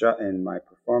in my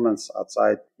performance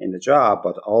outside in the job,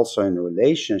 but also in the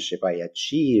relationship, I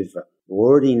achieve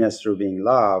worthiness through being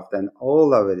loved, and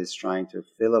all of it is trying to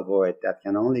fill a void that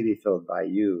can only be filled by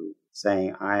you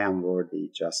saying, I am worthy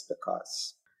just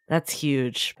because. That's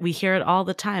huge. We hear it all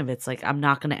the time. It's like, I'm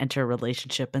not going to enter a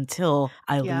relationship until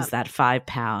I lose that 5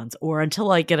 pounds, or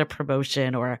until I get a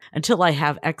promotion, or until I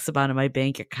have X amount in my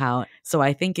bank account. So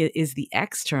I think it is the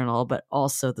external, but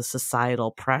also the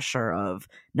societal pressure of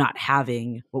not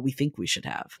having what we think we should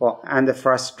have. Well, and the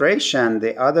frustration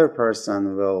the other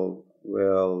person will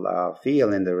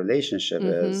feel in the relationship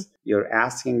is you're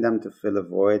asking them to fill a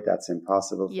void that's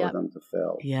impossible for them to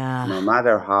fill. Yeah. No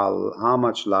matter how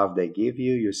much love they give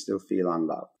you, you still feel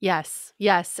unloved. Yes.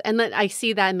 And then I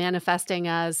see that manifesting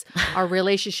as our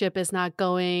relationship is not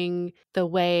going the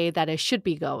way that it should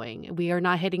be going. We are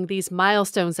not hitting these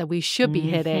milestones that we should be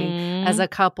hitting as a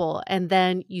couple. And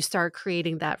then you start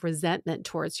creating that resentment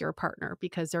towards your partner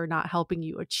because they're not helping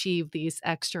you achieve these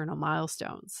external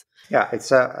milestones. Yeah, it's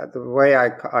the way I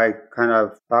kind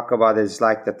of talk about it is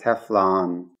like the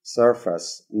Teflon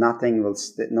surface. Nothing will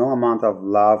no amount of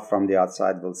love from the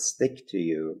outside will stick to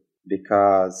you,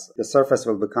 because the surface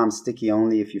will become sticky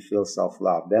only if you feel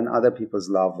self-love. Then other people's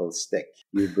love will stick.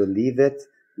 You believe it,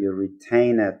 you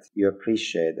retain it, you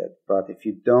appreciate it. But if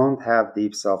you don't have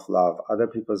deep self-love, other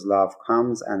people's love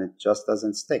comes and it just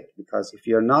doesn't stick. Because if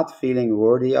you're not feeling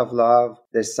worthy of love,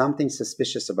 there's something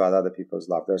suspicious about other people's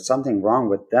love. There's something wrong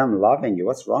with them loving you.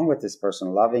 What's wrong with this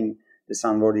person loving this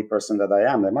unworthy person that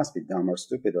I am? They must be dumb or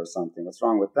stupid or something. What's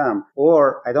wrong with them?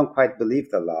 Or I don't quite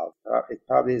believe the love. It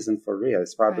probably isn't for real.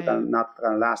 It's probably not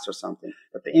going to last or something.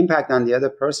 But the impact on the other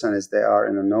person is they are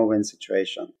in a no-win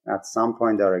situation. At some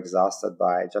point, they're exhausted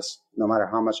by just no matter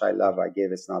how much I love I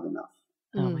give, it's not enough.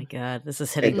 Oh my God, this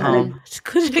is hitting home.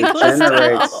 It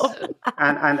generates,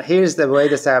 and here's the way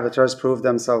the saboteurs prove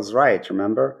themselves right,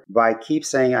 remember? By keep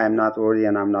saying, I'm not worthy,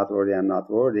 and I'm not worthy, I'm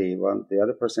not worthy. Well, the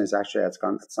other person is actually at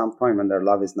some point when their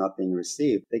love is not being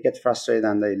received, they get frustrated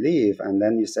and they leave. And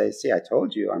then you say, see, I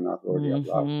told you I'm not worthy of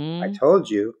love. I told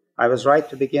you. I was right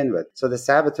to begin with. So the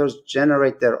saboteurs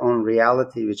generate their own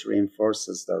reality, which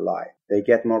reinforces their lie. They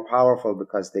get more powerful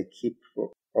because they keep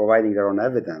providing their own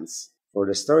evidence for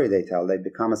the story they tell. They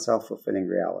become a self-fulfilling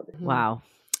reality. Wow.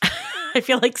 I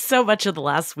feel like so much of the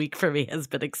last week for me has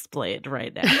been explained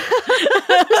right now.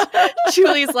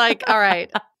 Julie's like, all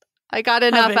right, I got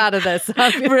enough out of this.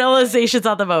 Realizations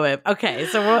on the moment. Okay,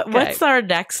 so what's our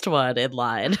next one in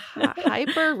line?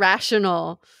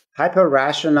 Hyper-rational.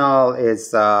 Hyper-rational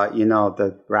is,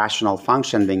 the rational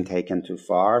function being taken too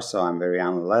far. So I'm very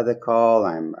analytical.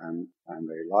 I'm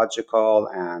very logical,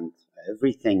 and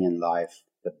everything in life,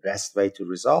 the best way to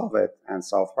resolve it and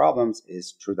solve problems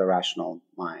is through the rational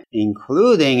mind,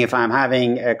 including if I'm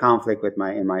having a conflict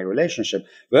in my relationship.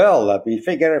 Well, let me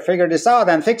figure this out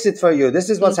and fix it for you. This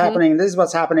is what's happening. This is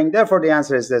what's happening. Therefore, the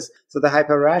answer is this. So the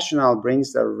hyper-rational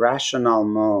brings the rational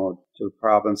mode to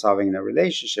problem solving in a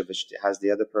relationship, which has the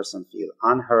other person feel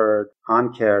unheard,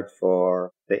 uncared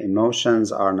for. The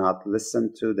emotions are not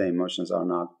listened to. The emotions are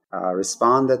not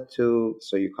responded to.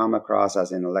 So you come across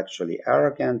as intellectually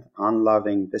arrogant,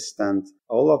 unloving, distant,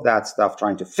 all of that stuff,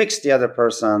 trying to fix the other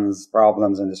person's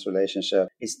problems in this relationship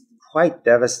is quite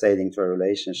devastating to a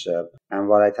relationship. And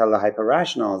what I tell the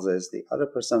hyper-rationals is the other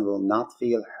person will not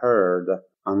feel heard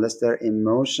unless their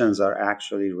emotions are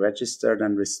actually registered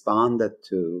and responded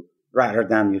to, rather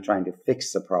than you trying to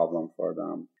fix the problem for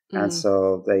them. And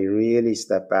so they really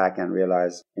step back and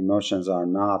realize emotions are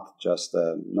not just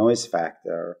a noise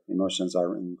factor. Emotions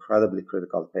are incredibly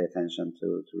critical to pay attention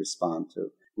to respond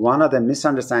to. One of the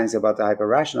misunderstandings about the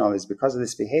hyper-rational is because of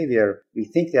this behavior, we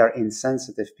think they are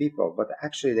insensitive people, but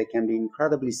actually they can be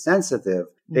incredibly sensitive.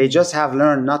 They just have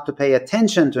learned not to pay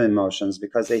attention to emotions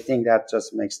because they think that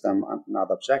just makes them not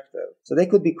objective. So they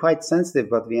could be quite sensitive,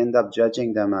 but we end up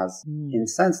judging them as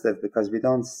insensitive because we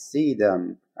don't see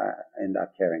them in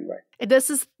that caring way. This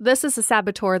is a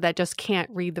saboteur that just can't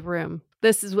read the room.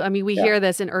 We hear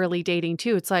this in early dating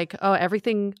too. It's like, oh,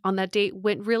 everything on that date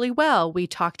went really well. We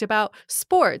talked about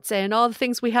sports and all the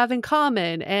things we have in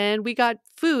common, and we got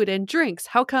food and drinks.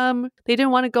 How come they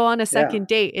didn't want to go on a second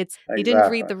date? They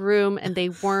didn't read the room, and they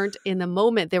weren't in the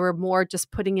moment. They were more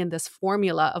just putting in this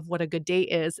formula of what a good date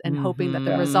is and hoping that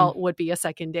the result would be a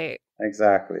second date.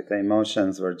 Exactly. The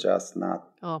emotions were just not.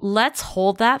 Let's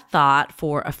hold that thought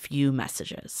for a few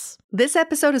messages. This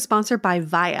episode is sponsored by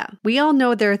Via. We all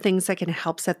know there are things that can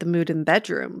help set the mood in the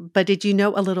bedroom, but did you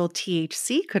know a little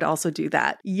THC could also do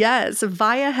that? Yes,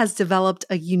 Via has developed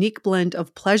a unique blend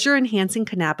of pleasure-enhancing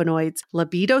cannabinoids,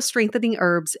 libido-strengthening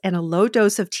herbs, and a low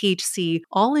dose of THC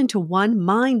all into one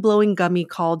mind-blowing gummy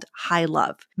called High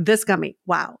Love. This gummy,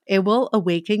 wow, it will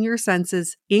awaken your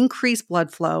senses, increase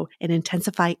blood flow, and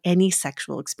intensify any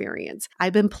sexual experience.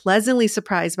 I've been pleasantly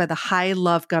surprised by the High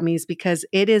Love gummies because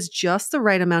it is just the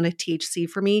right amount of THC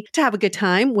for me to have a good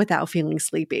time without feeling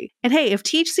sleepy. And hey, if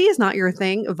THC is not your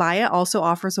thing, Via also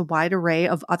offers a wide array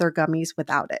of other gummies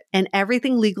without it. And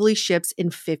everything legally ships in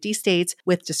 50 states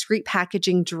with discreet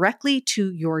packaging directly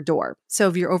to your door. So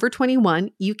if you're over 21,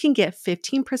 you can get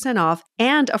 15% off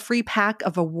and a free pack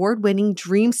of award-winning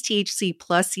Dreams THC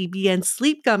plus CBN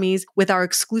sleep gummies with our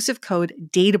exclusive code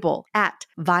DATEABLE at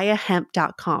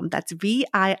viahemp.com. That's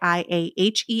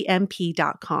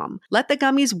VIIAHEMP.com. Let the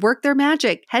gummies work their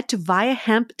magic. Head to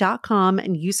viahemp.com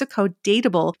and use the code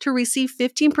DATEABLE to receive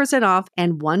 15% off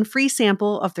and one free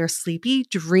sample of their Sleepy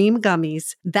Dream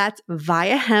gummies. That's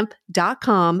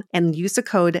viahemp.com and use the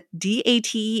code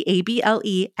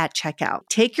DATEABLE at checkout.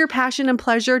 Take your passion and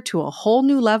pleasure to a whole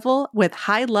new level with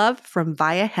High Love from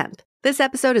Via Hemp. This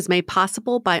episode is made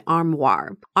possible by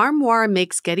Armoire. Armoire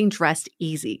makes getting dressed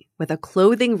easy. With a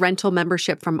clothing rental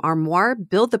membership from Armoire,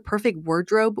 build the perfect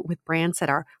wardrobe with brands that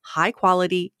are high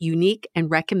quality, unique, and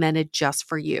recommended just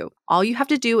for you. All you have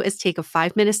to do is take a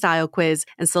 5-minute style quiz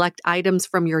and select items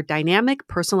from your dynamic,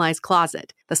 personalized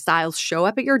closet. The styles show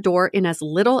up at your door in as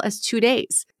little as 2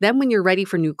 days. Then when you're ready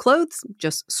for new clothes,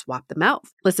 just swap them out.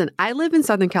 Listen, I live in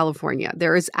Southern California.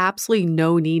 There is absolutely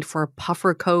no need for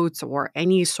puffer coats or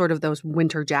any sort of those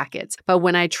winter jackets. But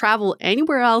when I travel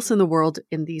anywhere else in the world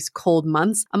in these cold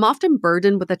months, I'm often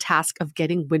burdened with the task of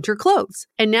getting winter clothes.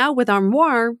 And now with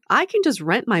Armoire, I can just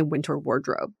rent my winter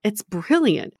wardrobe. It's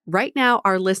brilliant. Right now,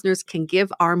 our listeners can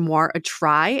give Armoire a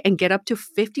try and get up to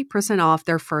 50% off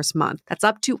their first month. That's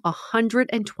up to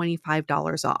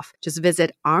 $125 off. Just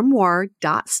visit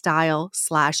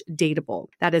armoire.style/dateable.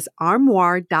 That is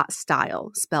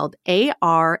armoire.style, spelled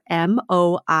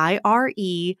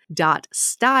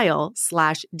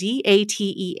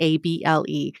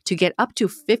ARMOIRE.style/DATEABLE to get up to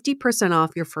 50%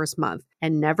 off your first month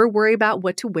and never worry about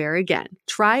what to wear again.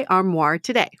 Try Armoire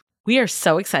today. We are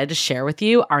so excited to share with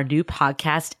you our new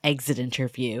podcast, Exit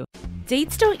Interview.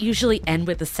 Dates don't usually end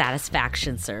with a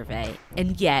satisfaction survey,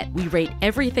 and yet we rate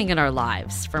everything in our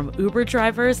lives, from Uber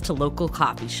drivers to local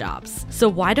coffee shops. So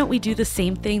why don't we do the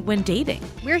same thing when dating?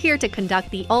 We're here to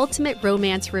conduct the ultimate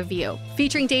romance review,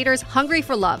 featuring daters hungry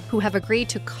for love who have agreed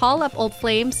to call up old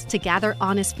flames to gather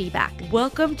honest feedback.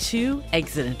 Welcome to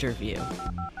Exit Interview.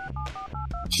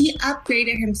 He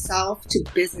upgraded himself to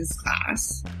business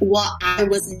class while I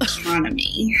was in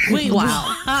economy. Wait,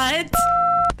 what?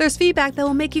 There's feedback that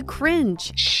will make you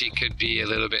cringe. She could be a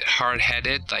little bit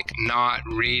hard-headed, like not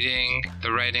reading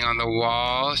the writing on the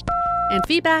wall. And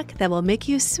feedback that will make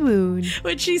you swoon.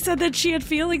 When she said that she had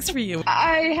feelings for you.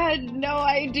 I had no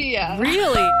idea.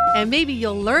 Really? And maybe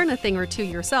you'll learn a thing or two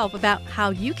yourself about how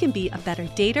you can be a better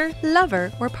dater,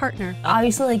 lover, or partner.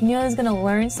 Obviously, knew I was going to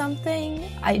learn something.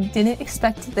 I didn't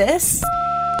expect this.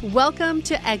 Welcome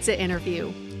to Exit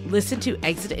Interview. Listen to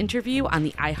Exit Interview on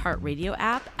the iHeartRadio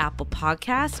app, Apple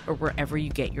Podcasts, or wherever you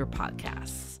get your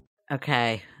podcasts.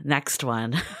 Okay, next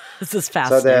one. This is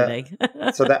fascinating.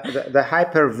 So the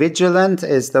hypervigilant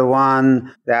is the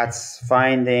one that's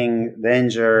finding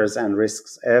dangers and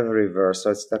risks everywhere.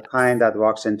 So it's the kind that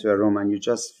walks into a room and you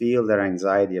just feel their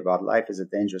anxiety about life is a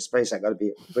dangerous place. I got to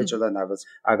be vigilant.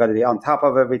 I got to be on top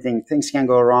of everything. Things can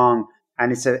go wrong.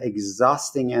 And it's an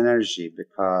exhausting energy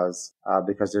because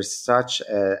there's such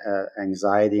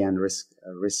anxiety and risk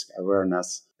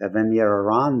awareness that when we are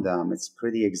around them, it's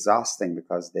pretty exhausting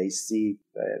because they see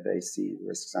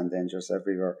risks and dangers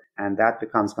everywhere, and that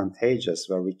becomes contagious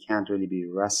where we can't really be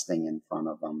resting in front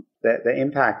of them. The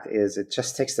impact is it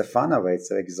just takes the fun away.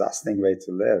 It's an exhausting way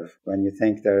to live when you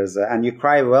think and you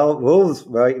cry wolves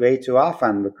way too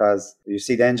often because you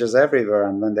see dangers everywhere,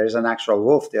 and when there's an actual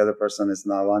wolf, the other person is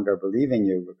no longer believing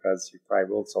you because you cry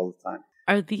wolves all the time.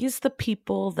 Are these the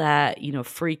people that,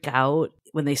 freak out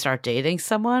when they start dating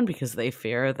someone because they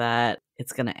fear that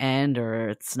it's going to end or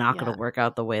it's not going to work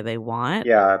out the way they want?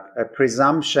 Yeah, a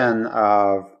presumption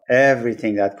of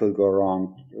everything that could go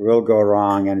wrong will go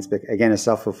wrong. And it's, again, a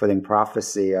self-fulfilling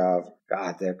prophecy of,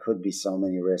 God, there could be so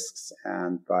many risks.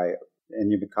 And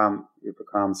you become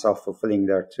self-fulfilling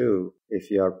there too.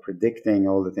 If you're predicting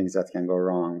all the things that can go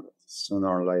wrong, sooner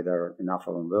or later, enough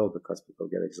of them will, because people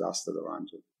get exhausted around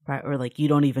you. Right. Or you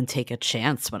don't even take a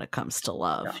chance when it comes to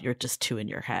love. Yeah. You're just too in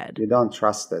your head. You don't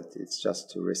trust it. It's just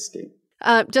too risky.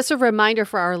 Just a reminder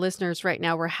for our listeners right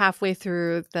now, we're halfway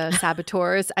through the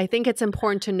saboteurs. I think it's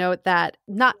important to note that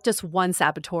not just one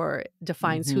saboteur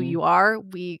defines who you are.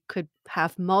 We could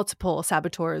have multiple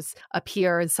saboteurs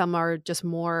appear, and some are just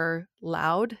more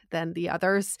loud than the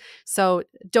others. So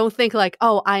don't think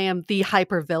I am the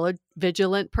hyper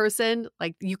vigilant person.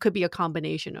 You could be a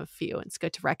combination of few, and it's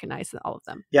good to recognize all of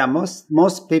them. Yeah,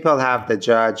 most people have the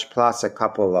judge plus a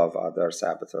couple of other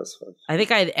saboteurs. I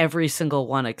think I had every single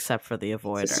one except for the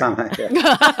avoider.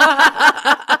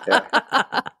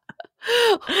 Yeah.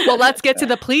 Well, let's get to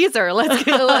the pleaser. Let's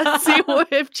see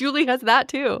if Julie has that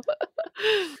too.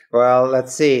 Well,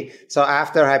 let's see. So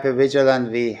after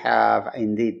hypervigilant, we have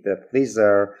indeed the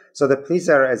pleaser. So the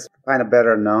pleaser is kind of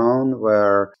better known,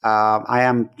 where I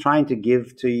am trying to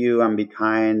give to you and be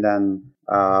kind and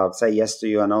say yes to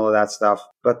you and all of that stuff.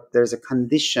 But there's a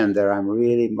condition there. I'm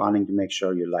really wanting to make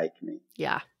sure you like me.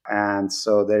 Yeah. And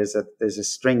so there's a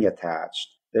string attached.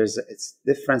 It's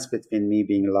difference between me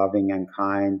being loving and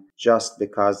kind just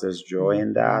because there's joy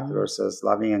in that versus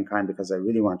loving and kind because I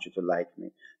really want you to like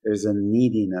me. There's a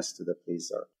neediness to the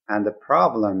pleaser. And the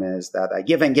problem is that I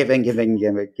give and give and give and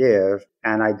give and give,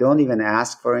 and I don't even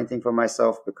ask for anything for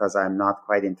myself because I'm not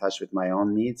quite in touch with my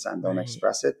own needs and don't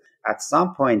express it. At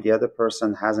some point, the other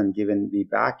person hasn't given me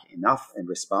back enough in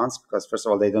response because, first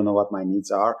of all, they don't know what my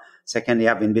needs are. Secondly,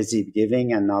 I've been busy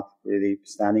giving and not really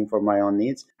standing for my own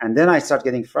needs. And then I start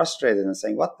getting frustrated and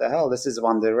saying, what the hell? This is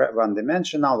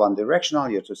one-dimensional, one-directional.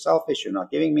 You're too selfish. You're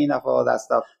not giving me enough of all that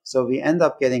stuff. So we end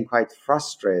up getting quite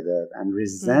frustrated and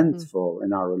resentful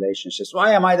in our relationships.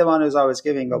 Why am I the one who's always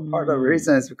giving? Well, part of the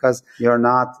reason is because you're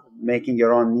not making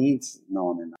your own needs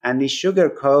known enough. And we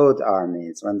sugarcoat our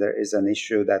needs. When there is an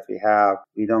issue that we have,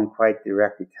 we don't quite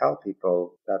directly tell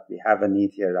people that we have a need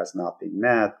here that's not being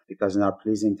met, because in our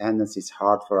pleasing tendency, it's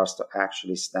hard for us to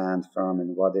actually stand firm in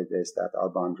what it is that our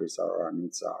boundaries are or our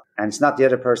needs are. And it's not the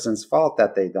other person's fault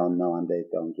that they don't know and they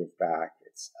don't give back.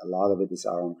 A lot of it is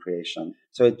our own creation.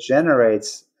 So it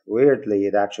generates, weirdly,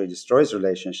 it actually destroys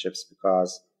relationships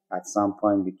because at some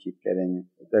point we keep getting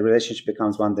the relationship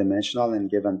becomes one-dimensional in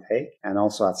give and take. And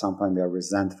also at some point we are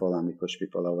resentful and we push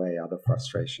people away out of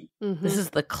frustration. Mm-hmm. This is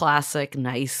the classic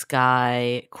nice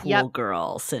guy, cool Yep.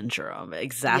 girl syndrome.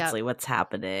 Exactly what's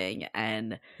happening.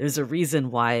 And there's a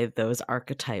reason why those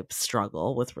archetypes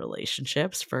struggle with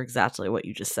relationships for exactly what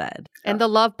you just said. And the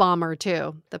love bomber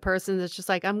too. The person that's just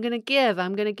like, I'm going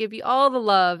to give you all the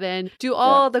love and do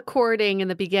all the courting in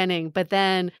the beginning, but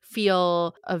then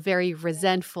feel very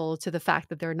resentful to the fact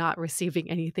that they're not receiving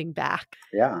anything back.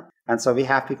 Yeah. And so we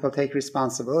have people take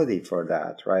responsibility for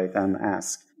that, right? And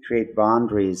create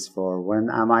boundaries for when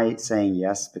am I saying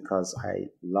yes because I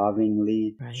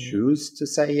lovingly choose to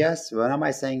say yes? When am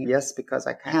I saying yes because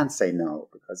I can't say no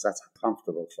because that's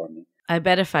uncomfortable for me? I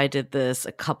bet if I did this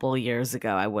a couple years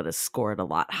ago, I would have scored a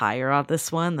lot higher on this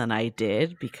one than I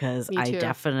did because I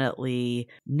definitely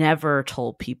never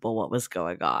told people what was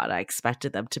going on. I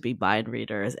expected them to be mind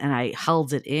readers and I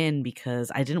held it in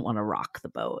because I didn't want to rock the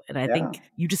boat. And I think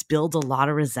you just build a lot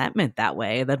of resentment that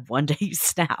way. And then one day you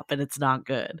snap and it's not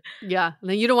good. Yeah. And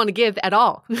then you don't want to give at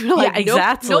all. Like,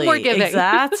 exactly. No more giving.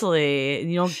 Exactly. And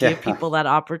you don't give people that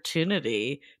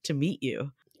opportunity to meet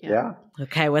you. Yeah.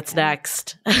 Okay, what's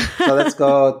next? So let's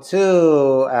go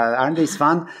to, aren't these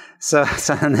fun? So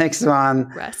the next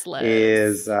one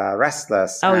is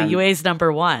restless. Oh, UA's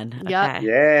number one. Yeah. Okay.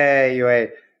 Yay, UA.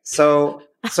 So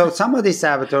some of these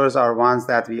saboteurs are ones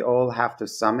that we all have to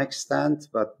some extent,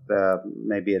 but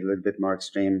maybe a little bit more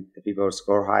extreme if people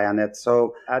score high on it.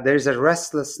 So there's a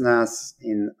restlessness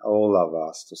in all of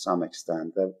us to some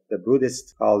extent. The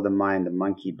Buddhists call the mind the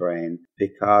monkey brain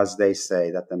because they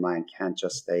say that the mind can't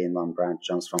just stay in one branch,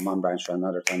 jumps from one branch to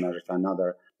another, to another, to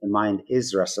another. The mind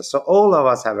is restless. So all of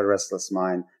us have a restless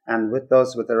mind. And with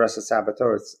the restless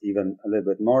saboteur, it's even a little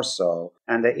bit more so.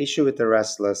 And the issue with the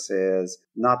restless is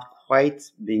not quite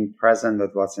being present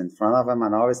with what's in front of them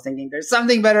and always thinking there's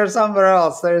something better somewhere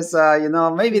else. There's,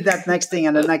 maybe that next thing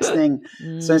and the next thing.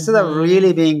 So instead of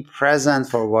really being present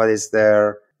for what is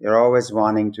there, you're always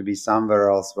wanting to be somewhere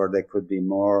else where there could be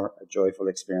more a joyful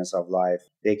experience of life.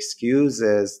 The excuse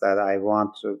is that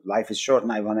life is short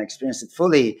and I want to experience it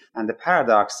fully. And the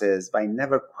paradox is by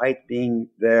never quite being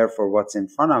there for what's in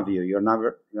front of you, you're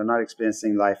not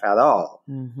experiencing life at all.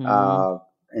 Mm-hmm.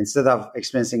 Instead of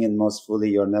experiencing it most fully,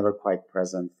 you're never quite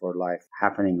present for life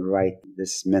happening right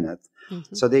this minute.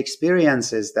 Mm-hmm. So the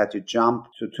experience is that you jump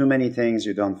to too many things.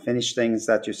 You don't finish things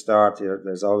that you start.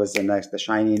 There's always the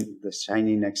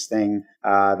shiny next thing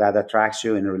that attracts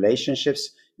you in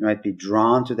relationships. You might be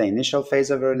drawn to the initial phase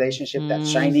of a relationship that's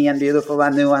shiny and beautiful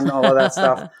and new and all of that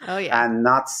stuff. And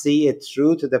not see it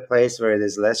through to the place where it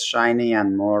is less shiny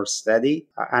and more steady.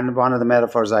 And one of the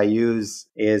metaphors I use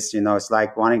is, it's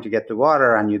like wanting to get to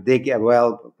water and you dig a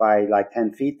well by like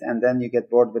 10 feet and then you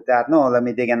get bored with that. No, let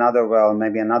me dig another well,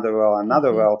 maybe another well,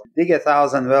 another well. Dig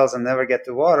 1,000 wells and never get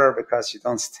to water because you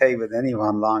don't stay with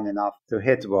anyone long enough to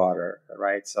hit water,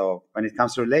 right? So when it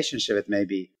comes to relationship, it may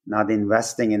be not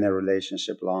investing in a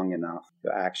relationship long enough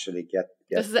to actually get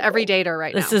this is every dater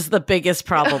right now. This is the biggest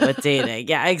problem with dating.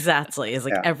 Yeah, exactly. It's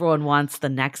like everyone wants the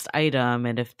next item.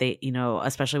 And if they,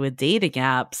 especially with dating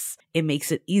apps, it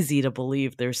makes it easy to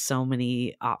believe there's so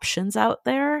many options out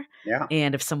there. Yeah.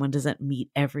 And if someone doesn't meet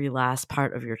every last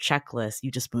part of your checklist,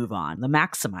 you just move on. The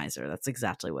maximizer, that's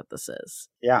exactly what this is.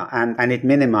 Yeah. And it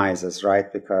minimizes,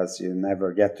 right? Because you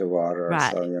never get to water.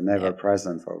 Right. So you're never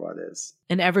present for what is.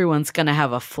 And everyone's going to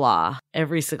have a flaw.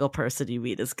 Every single person you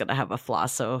meet is going to have a flaw.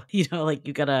 So,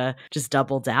 you got to just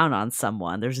double down on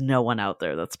someone. There's no one out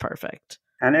there that's perfect.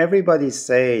 And everybody's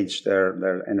sage, their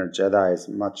inner Jedi is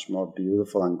much more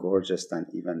beautiful and gorgeous than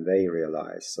even they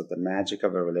realize. So the magic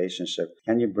of a relationship,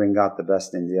 can you bring out the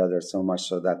best in the other so much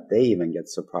so that they even get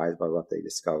surprised by what they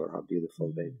discover, how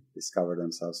beautiful they discover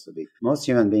themselves to be. Most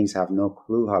human beings have no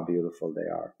clue how beautiful they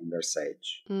are in their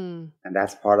sage. And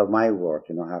that's part of my work,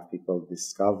 have people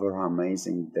discover how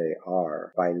amazing they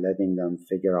are by letting them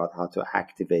figure out how to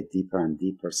activate deeper and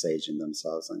deeper sage in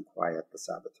themselves and quiet the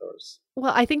saboteurs.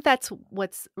 Well, I think that's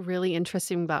what's really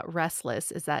interesting about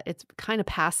restless is that it's kind of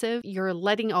passive. You're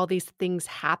letting all these things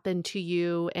happen to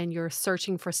you and you're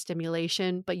searching for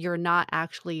stimulation, but you're not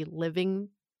actually living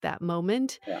that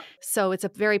moment. Yeah. So it's a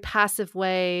very passive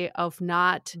way of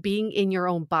not being in your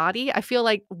own body. I feel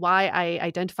like why I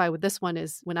identify with this one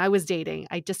is when I was dating,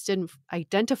 I just didn't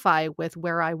identify with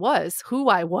where I was, who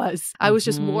I was. I was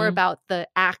just more about the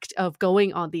act of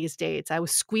going on these dates. I would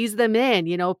squeeze them in,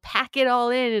 pack it all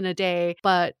in a day.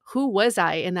 But who was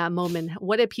I in that moment?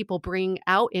 What did people bring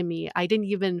out in me? I didn't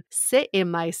even sit in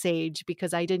my sage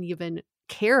because I didn't even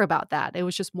care about that. It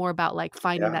was just more about like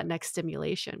finding that next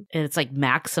stimulation. And it's like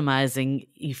maximizing.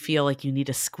 You feel like you need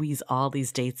to squeeze all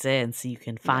these dates in so you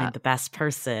can find the best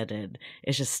person. And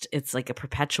it's like a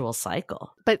perpetual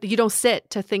cycle. But you don't sit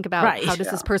to think about how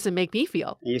does this person make me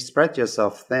feel? You spread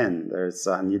yourself thin.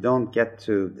 And you don't get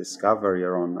to discover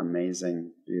your own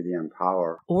amazing beauty and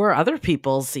power. Or other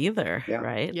people's either,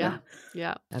 right? Yeah.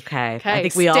 Okay. I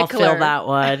think we all feel that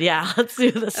one. Yeah, let's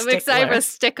do the stickler. I'm excited for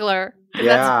stickler.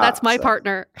 That's my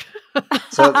partner.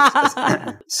 So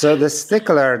the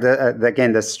stickler,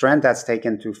 again, the strength that's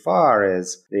taken too far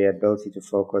is the ability to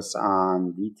focus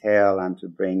on detail and to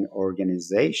bring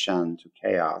organization to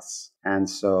chaos. And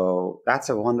so that's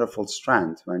a wonderful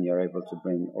strength when you're able to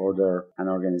bring order and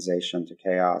organization to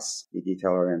chaos, be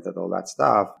detail-oriented, all that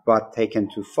stuff. But taken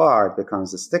too far, it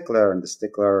becomes a stickler, and the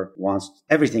stickler wants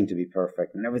everything to be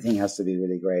perfect and everything has to be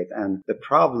really great. And the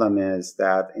problem is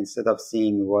that instead of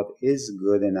seeing what is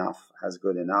good enough as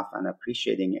good enough and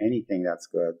appreciating anything that's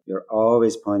good, you're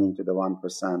always pointing to the 1%,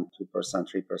 2%,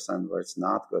 3% where it's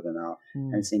not good enough.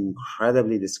 And it's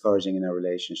incredibly discouraging in a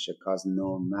relationship because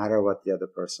no matter what the other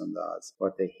person does,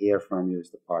 what they hear from you is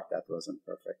the part that wasn't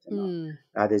perfect enough.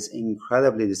 That is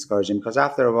incredibly discouraging because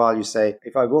after a while you say,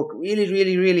 if I work really,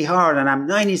 really, really hard and I'm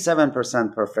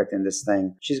 97% perfect in this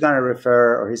thing, she's going to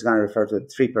refer or he's going to refer to the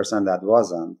 3% that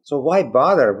wasn't. So why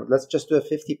bother? Let's just do a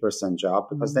 50% job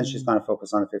because then she's going to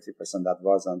focus on the 50% that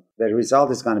wasn't. The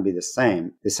result is going to be the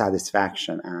same,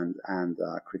 dissatisfaction and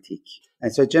critique.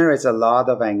 And so it generates a lot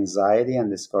of anxiety and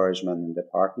discouragement in the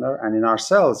partner and in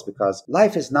ourselves because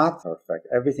life is not perfect.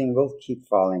 Everything will keep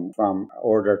falling from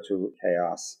order to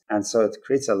chaos. And so it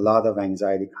creates a lot of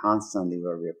anxiety constantly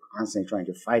where we're constantly trying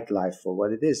to fight life for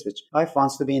what it is, which life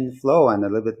wants to be in flow and a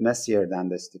little bit messier than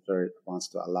the stickler wants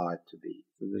to allow it to be.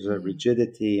 So there's a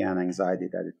rigidity and anxiety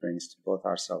that it brings to both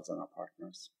ourselves and our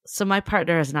partners. So my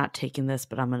partner has not taken this,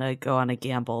 but I'm going to go on a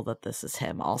gamble that this is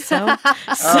him also. All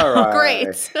right.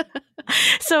 Great.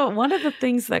 So one of the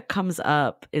things that comes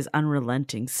up is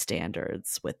unrelenting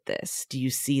standards with this. Do you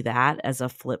see that as a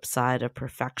flip side of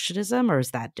perfectionism, or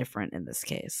is that different in this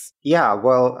case? Yeah,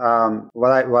 well,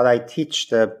 what I teach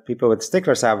the people with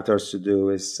stickler saboteurs to do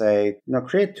is say,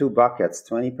 create two buckets,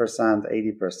 20%,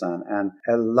 80%, and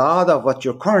a lot of what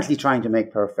you're currently trying to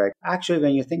make perfect. Actually,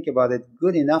 when you think about it,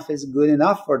 good enough is good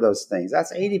enough for those things.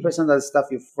 That's 80% of the stuff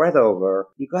you fret over.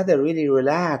 You got to really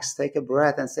relax, take a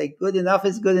breath and say, good enough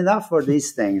is good enough for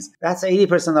these things. That's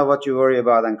 80% of what you worry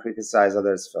about and criticize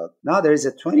others for. Now there is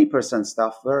a 20%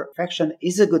 stuff where perfection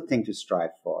is a good thing to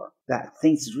strive for. That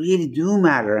things really do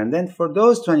matter. And then for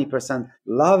those 20%,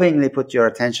 lovingly put your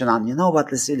attention on,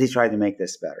 let's really try to make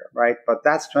this better, right? But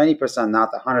that's 20%, not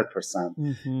 100%.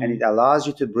 And it allows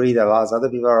you to breathe, allows other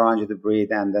people around you to breathe,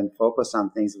 and then focus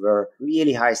on things where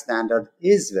really high standard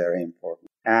is very important.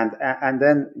 And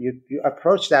then you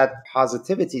approach that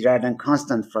positivity rather than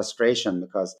constant frustration,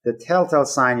 because the telltale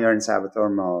sign you're in saboteur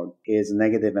mode is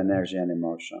negative energy and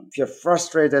emotion. If you're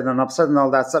frustrated and upset and all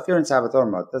that stuff, you're in saboteur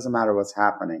mode. It doesn't matter what's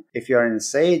happening. If you're in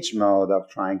sage mode of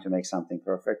trying to make something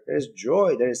perfect, there's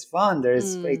joy, there's fun,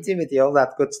 there's creativity, all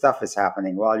that good stuff is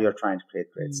happening while you're trying to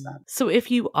create great standards. So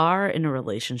if you are in a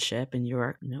relationship and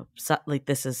you're, like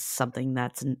this is something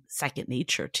that's second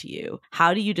nature to you,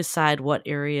 how do you decide what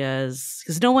areas,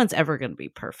 because no one's ever going to be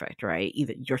perfect, right?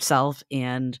 Either yourself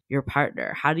and your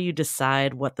partner. How do you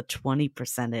decide what the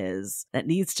 20% is that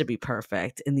needs to be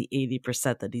perfect and the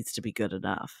 80% that needs to be good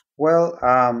enough? Well,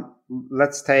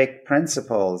 let's take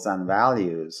principles and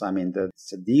values. I mean,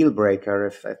 it's a deal breaker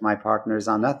if my partner is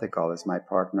unethical, if my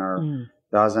partner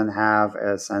doesn't have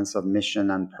a sense of mission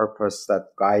and purpose that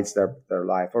guides their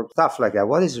life or stuff like that.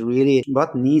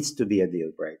 What needs to be a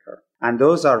deal breaker? And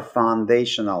those are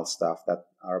foundational stuff that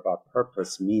are about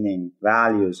purpose, meaning,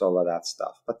 values, all of that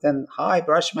stuff. But then how I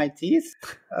brush my teeth?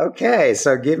 Okay,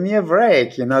 so give me a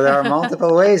break. There are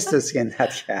multiple ways to skin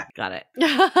that cat. Got it.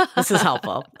 This is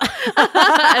helpful.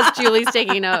 As Julie's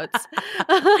taking notes.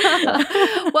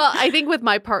 Well, I think with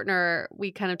my partner,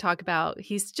 we kind of talk about,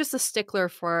 he's just a stickler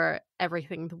for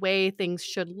everything, the way things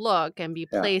should look and be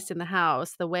placed in the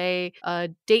house, the way a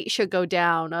date should go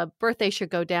down, a birthday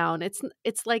should go down.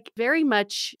 It's like very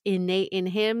much innate in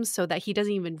him, so that he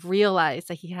doesn't even realize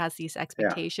that he has these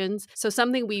expectations. So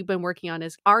something we've been working on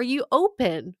is, are you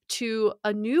open to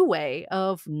a new way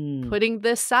of putting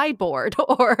this sideboard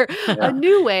or a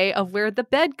new way of where the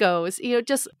bed goes?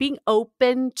 Just being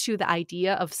open to the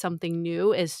idea of something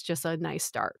new is just a nice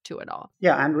start to it all.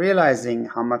 Yeah, and realizing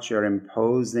how much you're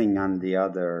imposing on the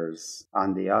other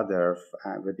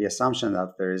with the assumption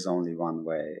that there is only one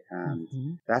way.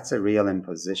 And that's a real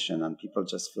imposition, and people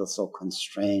just feel so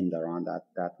constrained around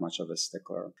that much of a stickler.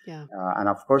 stickler. Yeah. And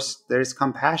of course, there is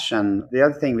compassion. The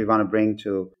other thing we want to bring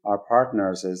to our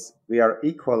partners is we are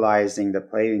equalizing the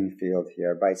playing field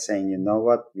here by saying, you know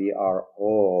what, we are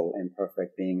all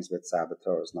imperfect beings with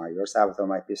saboteurs. Now, your saboteur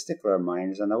might be a stickler, mine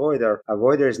is an avoider.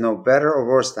 Avoider is no better or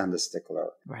worse than the stickler.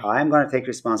 Right. I'm going to take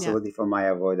responsibility for my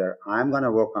avoider. I'm going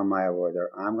to work on my avoider.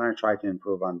 I'm going to try to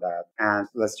improve on that. And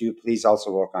let's you please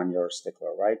also work on your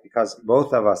stickler, right? Because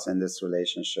both of us in this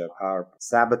relationship are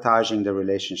sabotaging the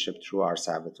relationship through our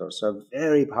saboteur. So a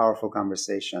very powerful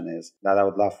conversation is that I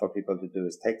would love for people to do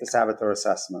is take the saboteur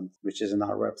assessment, which is in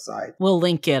our website. We'll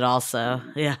link it also.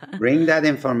 Yeah. Bring that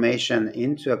information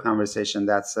into a conversation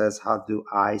that says, how do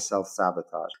I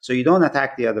self-sabotage? So you don't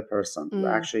attack the other person. You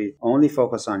actually only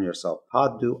focus on yourself. How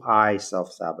do I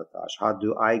self-sabotage? How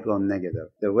do I go negative?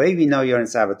 The way we know you're in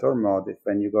saboteur mode is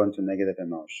when you go into negative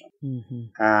emotion. Mm-hmm.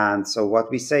 And so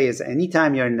what we say is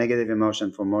anytime you're in negative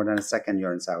emotion for more than a second,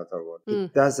 you're in saboteur mode.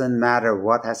 It doesn't matter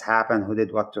what has happened, who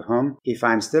did what to whom. If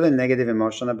I'm still in negative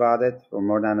emotion about it for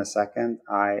more than a second,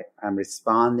 I am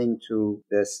responding to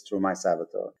this through my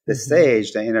saboteur. The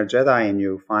sage, the inner Jedi in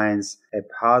you, finds a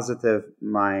positive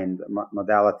mind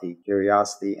modality,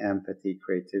 curiosity, empathy,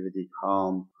 creativity,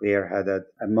 calm, clear-headed,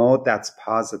 a mode that's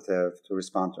positive to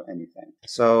respond to anything.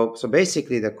 So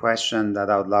basically the question that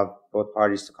I would love both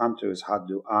parties to come to is, how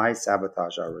do I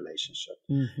sabotage our relationship?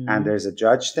 Mm-hmm. And there's a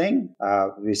judge thing.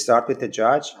 We start with the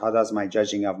judge. How does my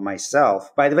judging of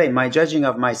myself, by the way, my judging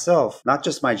of myself, not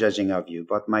just my judging of you,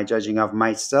 but my judging of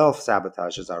myself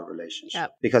sabotages our relationship.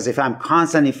 Yep. Because if I'm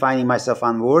constantly finding myself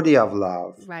unworthy of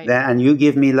love, then, and you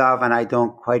give me love and I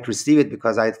don't quite receive it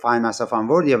because I find myself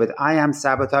unworthy of it, I am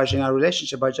sabotaging our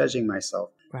relationship by judging myself.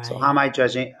 Right. So how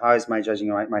is my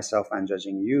judging myself and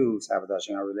judging you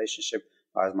sabotaging our relationship?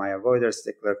 How is my avoider,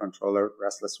 stickler, controller,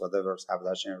 restless, whatever,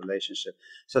 sabotaging a relationship?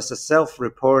 So it's a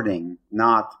self-reporting,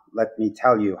 not let me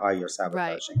tell you how you're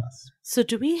sabotaging us. So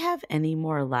do we have any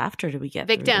more left, or do we get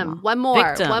victim? One more.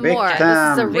 Victim. One more. This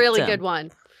is a really good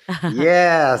one.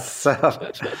 Yes.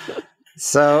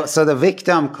 So the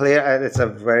victim, it's a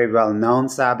very well-known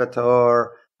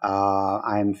saboteur.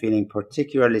 I'm feeling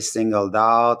particularly singled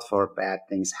out for bad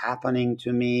things happening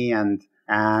to me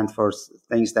and for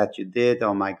things that you did.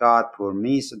 Oh my God, poor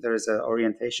me. So there is an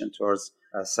orientation towards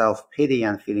self-pity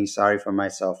and feeling sorry for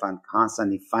myself and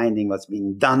constantly finding what's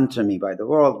being done to me by the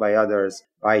world, by others,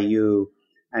 by you.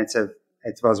 And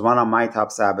it was one of my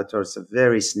top saboteurs, a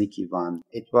very sneaky one.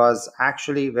 It was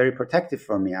actually very protective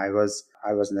for me. I was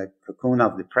in a cocoon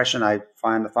of depression. I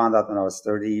found out when I was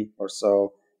 30 or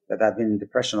so that I'd been in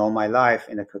depression all my life,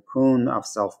 in a cocoon of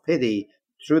self-pity,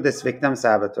 through this victim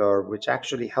saboteur, which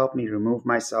actually helped me remove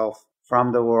myself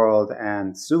from the world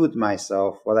and soothe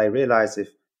myself. What I realized,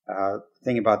 the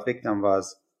thing about victim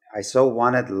was I so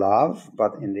wanted love,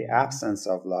 but in the absence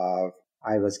of love,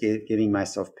 I was giving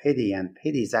myself pity, and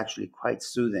pity is actually quite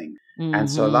soothing. Mm-hmm. And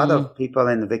so a lot of people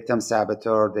in the victim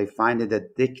saboteur, they find it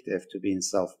addictive to be in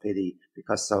self-pity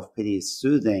because self-pity is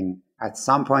soothing. At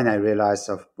some point, I realized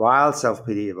while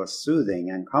self-pity was soothing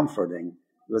and comforting,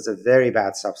 it was a very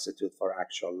bad substitute for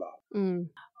actual love. Mm.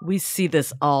 We see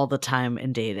this all the time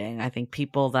in dating. I think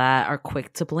people that are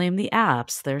quick to blame the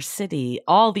apps, their city,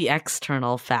 all the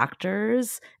external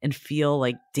factors, and feel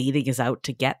like dating is out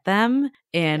to get them.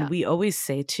 And we always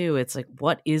say too, it's like,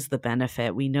 what is the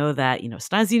benefit? We know that,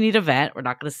 sometimes you need a vent. We're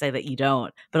not going to say that you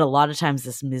don't. But a lot of times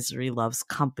this misery loves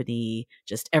company,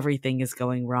 just everything is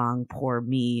going wrong, poor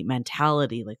me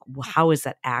mentality. Like, how is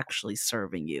that actually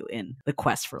serving you in the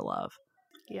quest for love?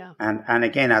 Yeah. And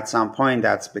again, at some point,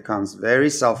 that becomes very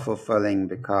self-fulfilling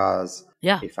because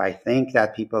if I think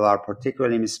that people are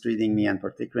particularly mistreating me and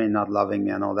particularly not loving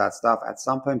me and all that stuff, at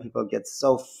some point people get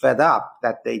so fed up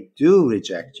that they do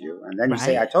reject you. And then you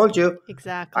say, I told you.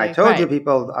 Exactly. I told you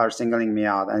people are singling me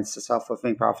out. And it's a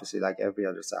self-fulfilling prophecy like every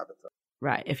other saboteur.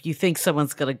 Right. If you think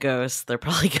someone's going to ghost, they're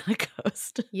probably going to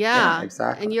ghost. Yeah,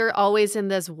 exactly. And you're always in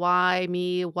this why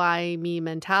me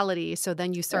mentality. So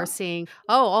then you start seeing,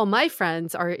 all my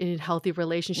friends are in healthy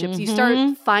relationships. Mm-hmm. You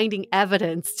start finding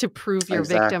evidence to prove your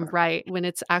victim right when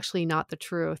it's actually not the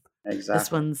truth.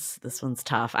 Exactly. This one's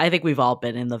tough. I think we've all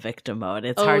been in the victim mode.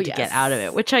 It's hard to get out of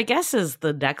it, which I guess is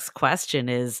the next question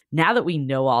is, now that we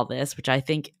know all this, which I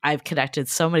think I've connected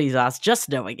so many dots just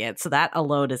knowing it, so that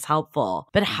alone is helpful.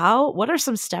 But what are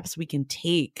some steps we can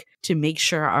take to make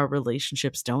sure our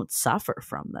relationships don't suffer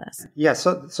from this? Yeah,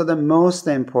 so the most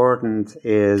important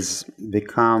is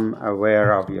become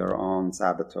aware of your own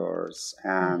saboteurs.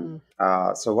 And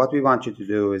so what we want you to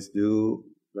do is do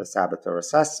the saboteur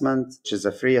assessment, which is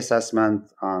a free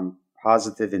assessment on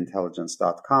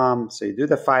positiveintelligence.com. So you do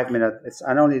the 5 minute, it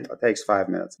only takes 5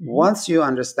 minutes. Once you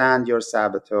understand your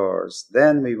saboteurs,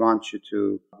 then we want you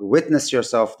to witness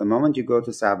yourself the moment you go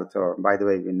to saboteur. By the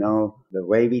way, we know the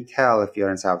way we tell if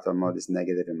you're in saboteur mode is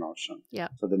negative emotion. Yeah.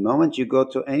 So the moment you go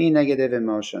to any negative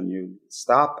emotion, you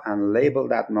stop and label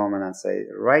that moment and say,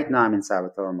 right now I'm in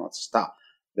saboteur mode, stop.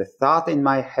 The thought in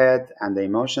my head and the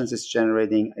emotions it's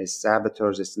generating is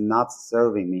saboteurs. It's not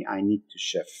serving me. I need to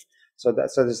shift. So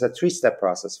there's a 3-step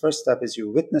process. First step is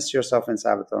you witness yourself in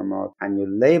saboteur mode and you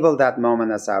label that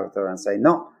moment as saboteur and say,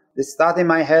 no, this thought in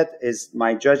my head is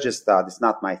my judge's thought. It's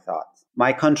not my thought.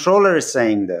 My controller is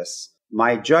saying this.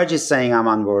 My judge is saying I'm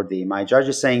unworthy. My judge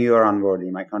is saying you are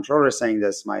unworthy. My controller is saying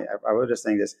this. My auditor is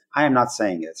saying this. I am not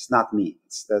saying it. It's not me.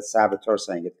 It's the saboteur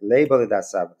saying it. Label it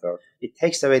as saboteur. It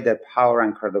takes away the power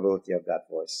and credibility of that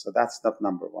voice. So that's step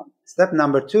number 1. Step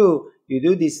number 2, you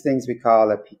do these things we call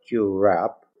a PQ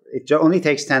rep. It only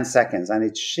takes 10 seconds and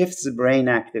it shifts brain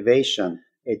activation.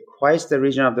 It quiets the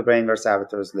region of the brain where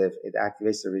saboteurs live. It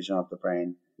activates the region of the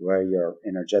brain where your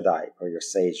inner Jedi or your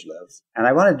sage lives. And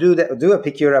I want to do a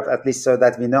PQ rep at least so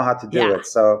that we know how to do it.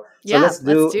 So let's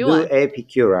do a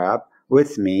PQ rep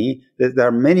with me. There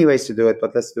are many ways to do it,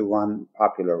 but let's do one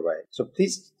popular way. So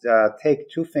please take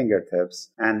 2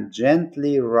 fingertips and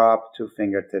gently rub 2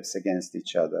 fingertips against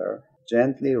each other.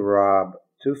 Gently rub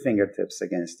 2 fingertips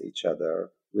against each other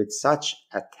with such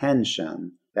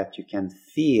attention that you can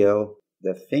feel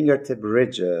the fingertip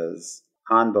ridges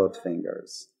on both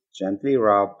fingers. Gently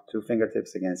rub 2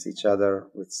 fingertips against each other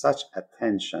with such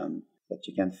attention that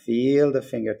you can feel the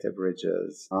fingertip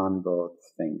ridges on both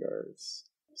fingers.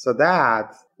 So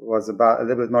that was about a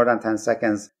little bit more than 10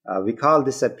 seconds. We call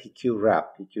this a PQ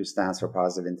rep. PQ stands for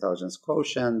Positive Intelligence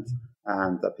Quotient.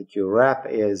 And the PQ rep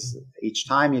is each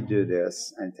time you do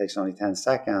this, and it takes only 10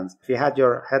 seconds. If you had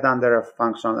your head under a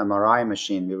functional MRI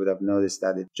machine, we would have noticed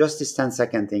that just this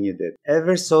 10-second thing you did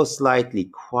ever so slightly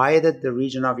quieted the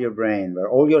region of your brain where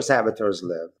all your saboteurs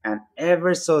live, and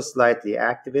ever so slightly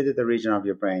activated the region of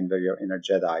your brain where your inner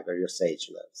Jedi, where your sage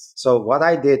lives. So what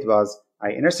I did was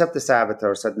I intercepted the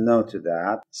saboteur, said no to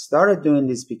that, started doing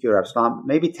these PQ reps. Now,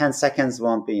 maybe 10 seconds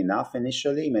won't be enough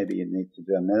initially. Maybe you need to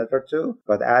do a minute or 2.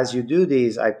 But as you do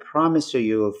these, I promise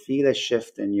you will feel a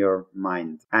shift in your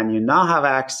mind. And you now have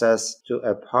access to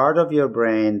a part of your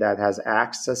brain that has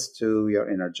access to your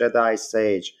inner Jedi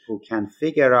sage, who can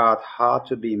figure out how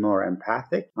to be more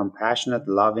empathic, compassionate,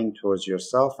 loving towards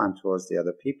yourself and towards the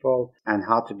other people, and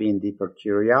how to be in deeper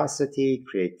curiosity,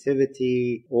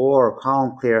 creativity, or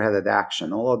calm, clear-headed action.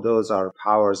 All of those are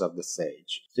powers of the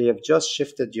sage. So you have just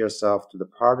shifted yourself to the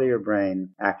part of your brain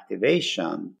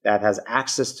activation that has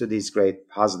access to these great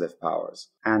positive powers.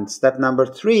 And step number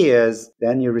 3 is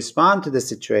then you respond to the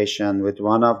situation with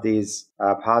one of these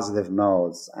positive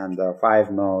modes. And there are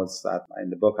 5 modes that in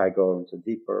the book I go into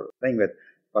deeper thing with.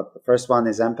 But the first one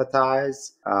is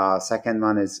empathize. Second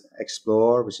one is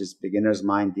explore, which is beginner's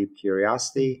mind, deep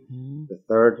curiosity. Mm-hmm. The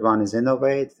third one is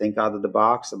innovate, think out of the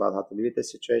box about how to deal with the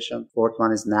situation. Fourth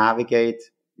one is navigate.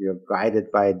 You're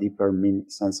guided by a deeper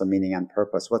sense of meaning and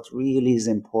purpose. What really is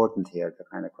important here, the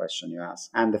kind of question you ask.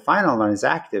 And the final one is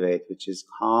activate, which is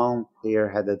calm,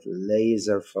 clear-headed,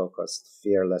 laser-focused,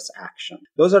 fearless action.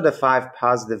 Those are the 5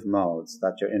 positive modes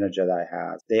that your inner Jedi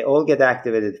has. They all get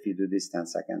activated if you do this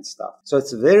 10-second stuff. So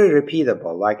it's very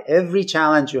repeatable. Like every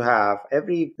challenge you have,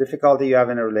 every difficulty you have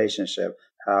in a relationship,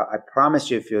 I promise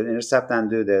you, if you intercept and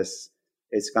do this,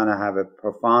 it's going to have a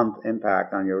profound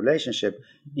impact on your relationship,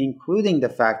 including the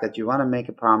fact that you want to make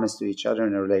a promise to each other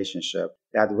in a relationship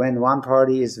that when one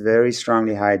party is very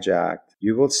strongly hijacked,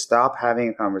 you will stop having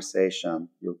a conversation,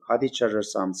 you'll cut each other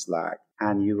some slack,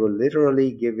 and you will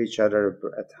literally give each other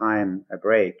a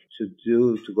break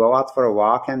to go out for a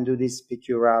walk and do these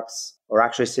PQ reps, or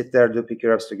actually sit there, do PQ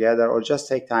reps together, or just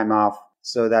take time off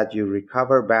so that you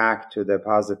recover back to the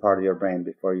positive part of your brain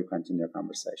before you continue your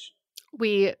conversation.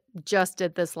 We just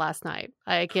did this last night.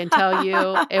 I can tell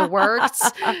you it worked.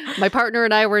 My partner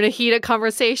and I were in a heated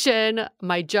conversation.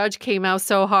 My judge came out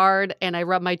so hard and I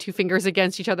rubbed my 2 fingers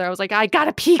against each other. I was like, I got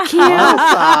a PQ.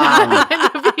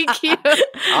 Awesome. PQ.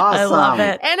 Awesome. I love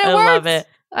it. And it worked. Love it.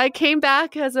 I came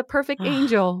back as a perfect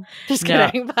angel. Just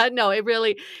kidding. No. But no, it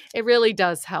really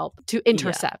does help to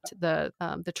intercept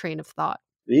the train of thought.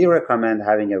 We recommend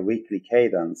having a weekly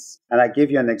cadence. And I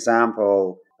give you an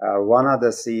example. One of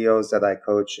the CEOs that I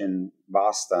coach in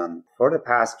Boston for the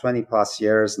past 20 plus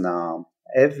years now,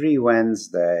 every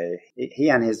Wednesday, he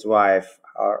and his wife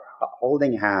are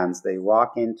holding hands. They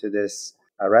walk into this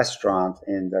restaurant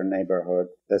in their neighborhood.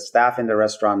 The staff in the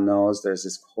restaurant knows there's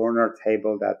this corner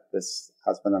table that this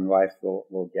husband and wife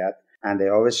will get. And they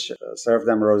always serve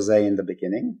them rosé in the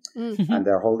beginning. And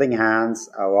they're holding hands,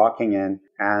 walking in.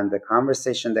 And the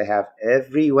conversation they have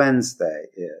every Wednesday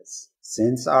is,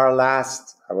 since our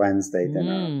last Wednesday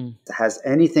dinner, has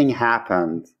anything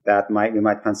happened that we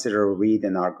might consider a weed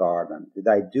in our garden? Did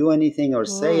I do anything or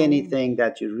say anything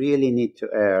that you really need to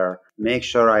air? Make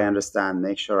sure I understand,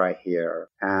 make sure I hear.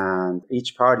 And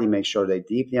each party make sure they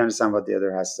deeply understand what the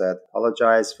other has said,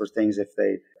 apologize for things if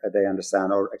they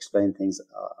understand, or explain things,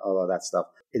 all of that stuff.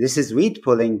 This is weed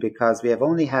pulling because we have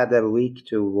only had a week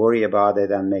to worry about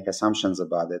it and make assumptions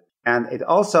about it. And it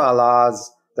also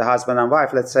allows the husband and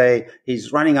wife, let's say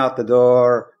he's running out the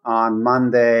door on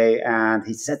Monday and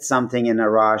he said something in a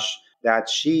rush that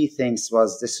she thinks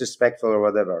was disrespectful or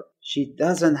whatever. She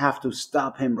doesn't have to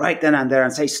stop him right then and there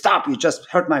and say, stop, you just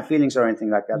hurt my feelings or anything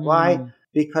like that. Why?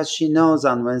 Because she knows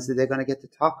on Wednesday they're going to get to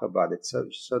talk about it. So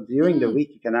during the week,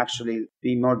 you can actually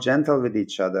be more gentle with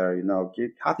each other,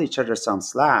 cut each other some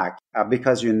slack,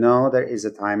 because there is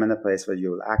a time and a place where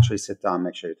you will actually sit down and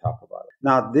make sure you talk about it.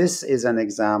 Now, this is an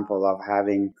example of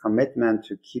having commitment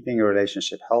to keeping a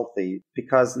relationship healthy,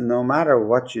 because no matter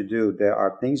what you do, there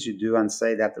are things you do and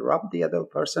say that rub the other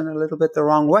person a little bit the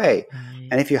wrong way.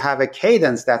 And if you have a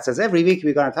cadence that says every week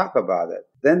we're going to talk about it,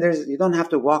 then you don't have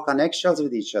to walk on eggshells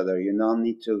with each other. You don't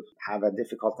need to have a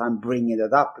difficult time bringing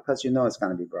it up because it's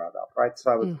going to be brought up, right?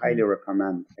 So I would highly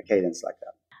recommend a cadence like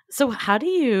that. So how do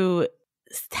you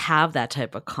have that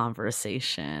type of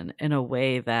conversation in a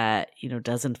way that,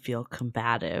 doesn't feel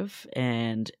combative,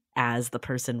 and as the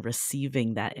person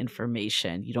receiving that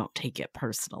information, you don't take it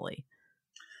personally?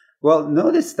 Well,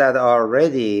 notice that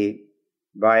already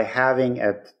by having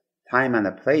a time and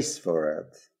a place for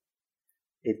it,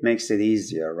 it makes it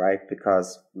easier, right?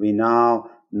 Because we now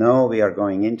know we are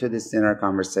going into this dinner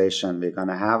conversation. We're going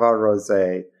to have our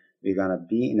rosé. We're going to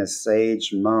be in a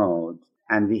sage mode.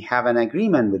 And we have an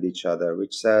agreement with each other,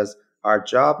 which says our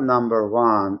job number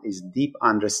one is deep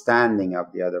understanding of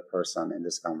the other person in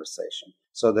this conversation.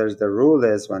 So the rule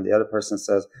is when the other person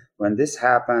says, when this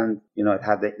happened, it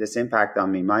had this impact on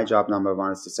me. My job number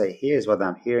one is to say, here's what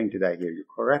I'm hearing. Did I hear you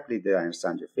correctly? Did I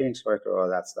understand your feelings correctly? All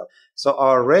that stuff. So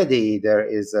already there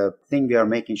is a thing we are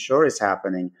making sure is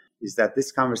happening, is that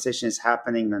this conversation is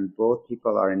happening when both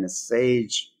people are in a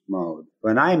sage mode.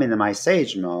 When I'm in my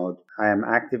sage mode, I am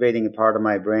activating a part of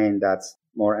my brain that's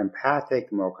more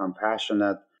empathic, more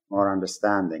compassionate, more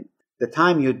understanding. The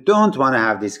time you don't want to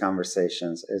have these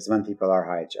conversations is when people are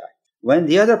hijacked. When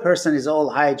the other person is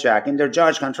all hijacked, in their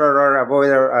judge, controller,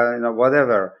 avoider,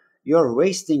 whatever, you're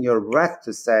wasting your breath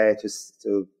to say,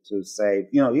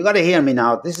 you got to hear me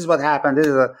now. This is what happened.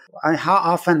 How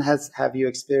often have you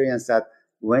experienced that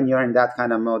when you're in that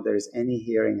kind of mode, there is any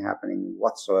hearing happening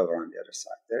whatsoever on the other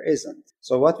side? There isn't.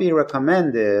 So what we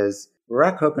recommend is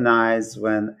recognize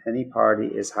when any party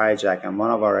is hijacked. And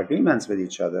one of our agreements with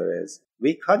each other is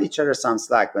we cut each other some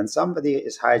slack. When somebody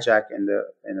is hijacked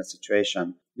in a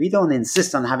situation, we don't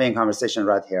insist on having a conversation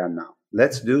right here and now.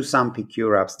 Let's do some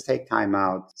PQ reps. Take time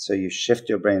out so you shift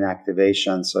your brain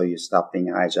activation, so you stop being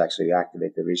hijacked, so you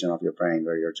activate the region of your brain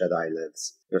where your Jedi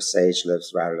lives, your sage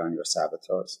lives, rather than your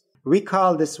saboteurs. We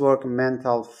call this work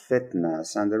mental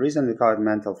fitness. And the reason we call it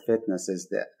mental fitness is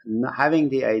that having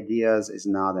the ideas is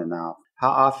not enough.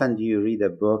 How often do you read a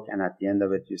book and at the end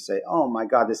of it you say, oh my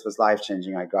God, this was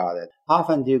life-changing, I got it? How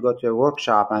often do you go to a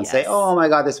workshop and say, oh my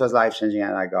God, this was life-changing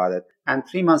and I got it? And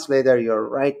 3 months later, you're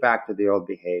right back to the old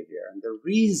behavior. And the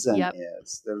reason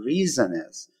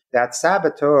is that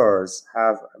saboteurs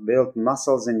have built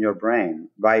muscles in your brain.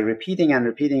 By repeating and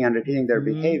repeating and repeating their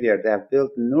behavior, they have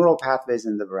built neural pathways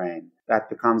in the brain that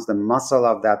becomes the muscle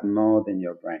of that mode in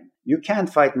your brain. You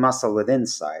can't fight muscle with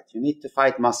insight. You need to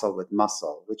fight muscle with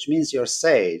muscle, which means your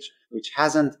sage, which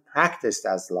hasn't practiced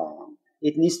as long,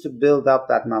 it needs to build up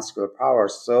that muscular power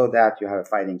so that you have a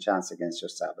fighting chance against your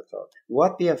saboteur.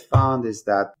 What we have found is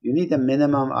that you need a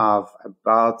minimum of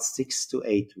about 6 to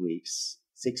 8 weeks.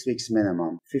 6 weeks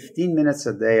minimum, 15 minutes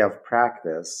a day of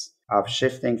practice of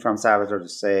shifting from saboteur to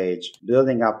sage,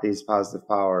 building up these positive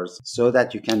powers so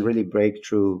that you can really break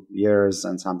through years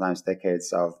and sometimes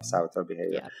decades of saboteur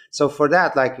behavior. Yeah. So for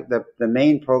that, like the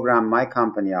main program my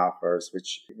company offers,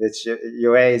 which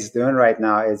UA is doing right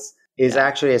now, is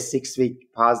actually a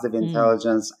 6-week positive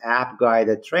intelligence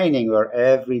app-guided training where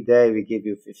every day we give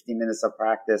you 15 minutes of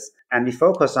practice and we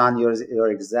focus on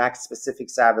your exact specific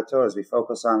saboteurs. We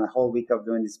focus on a whole week of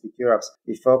doing these PQ reps.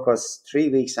 We focus 3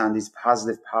 weeks on these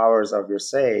positive powers of your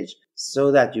sage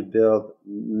so that you build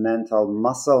mental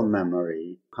muscle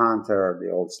memory, counter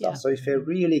the old stuff. Yeah. So if you're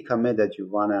really committed, you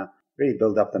want to really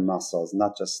build up the muscles,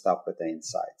 not just stop with the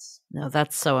insights. No,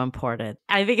 that's so important.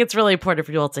 I think it's really important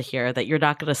for you all to hear that you're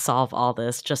not going to solve all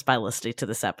this just by listening to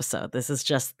this episode. This is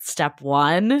just step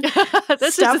one.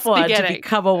 Step one to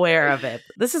become aware of it.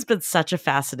 This has been such a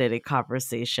fascinating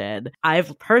conversation.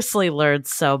 I've personally learned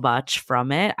so much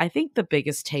from it. I think the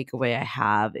biggest takeaway I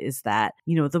have is that,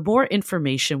 the more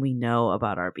information we know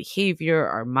about our behavior,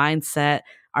 our mindset,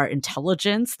 our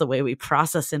intelligence, the way we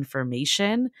process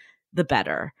information, the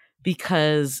better.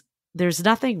 Because there's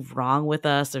nothing wrong with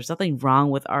us. There's nothing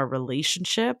wrong with our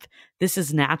relationship. This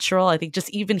is natural. I think just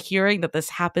even hearing that this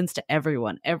happens to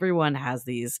everyone has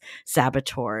these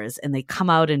saboteurs and they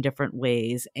come out in different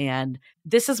ways. And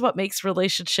this is what makes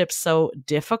relationships so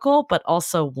difficult, but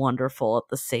also wonderful at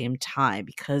the same time,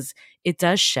 because it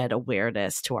does shed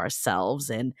awareness to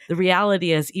ourselves. And the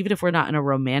reality is, even if we're not in a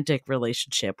romantic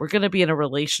relationship, we're going to be in a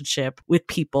relationship with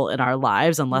people in our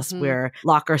lives unless we're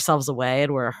lock ourselves away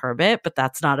and we're a hermit, but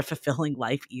that's not a fulfilling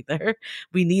life either.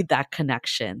 We need that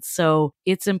connection. So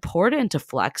it's important to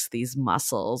flex these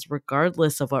muscles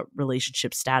regardless of what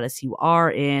relationship status you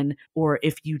are in, or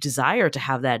if you desire to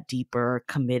have that deeper,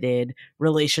 committed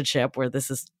relationship where this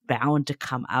is bound to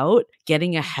come out.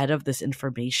 Getting ahead of this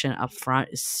information up front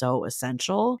is so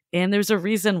essential. And there's a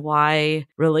reason why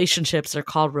relationships are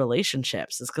called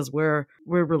relationships, is because we're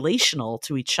relational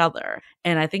to each other.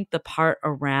 And I think the part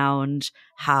around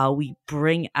how we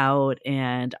bring out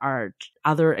and our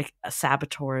other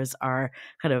saboteurs are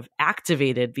kind of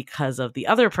activated because of the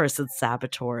other person's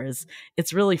saboteurs,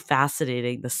 it's really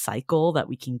fascinating the cycle that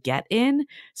we can get in.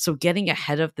 So getting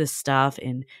ahead of this stuff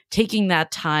and taking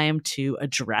that time to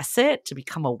address it, to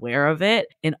become aware of it,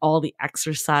 and all the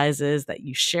exercises that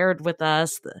you shared with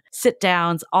us, the sit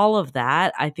downs, all of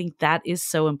that, I think that is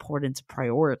so important to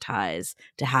prioritize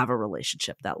to have a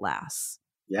relationship that lasts.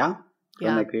 Yeah.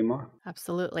 Couldn't agree more.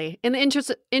 Absolutely. In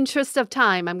the interest of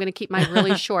time, I'm going to keep mine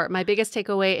really short. My biggest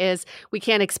takeaway is we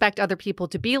can't expect other people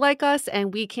to be like us,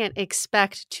 and we can't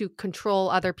expect to control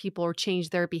other people or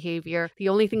change their behavior. The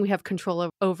only thing we have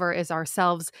control over is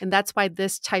ourselves. And that's why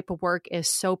this type of work is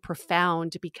so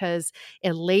profound, because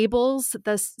it labels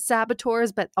the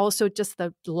saboteurs, but also just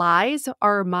the lies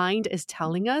our mind is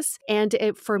telling us. And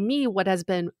for me, what has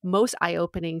been most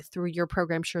eye-opening through your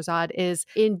program, Shirzad, is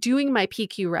in doing my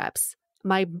PQ reps,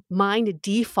 my mind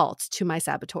defaults to my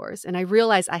saboteurs. And I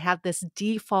realize I have this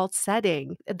default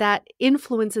setting that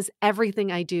influences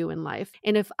everything I do in life.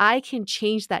 And if I can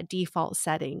change that default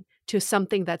setting to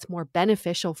something that's more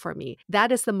beneficial for me,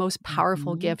 that is the most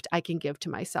powerful gift I can give to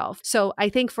myself. So I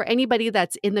think for anybody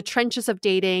that's in the trenches of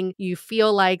dating, you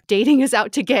feel like dating is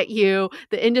out to get you,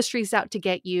 the industry is out to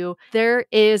get you, there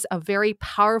is a very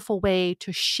powerful way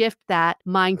to shift that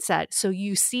mindset. So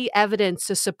you see evidence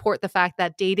to support the fact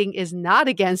that dating is not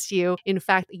against you. In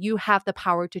fact, you have the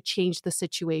power to change the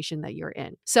situation that you're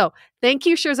in. So thank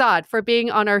you, Shirzad, for being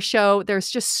on our show. There's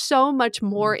just so much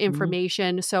more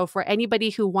information. So for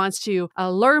anybody who wants to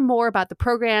learn more about the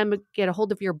program, get a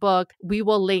hold of your book, we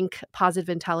will link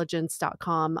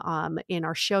positiveintelligence.com in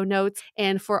our show notes.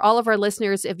 And for all of our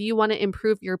listeners, if you want to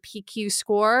improve your PQ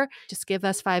score, just give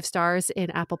us 5 stars in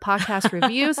Apple Podcast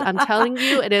reviews. I'm telling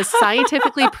you, it is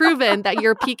scientifically proven that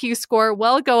your PQ score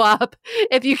will go up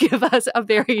if you give us a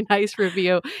very nice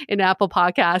review in Apple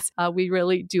Podcasts. We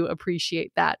really do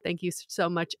appreciate that. Thank you so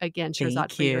much again,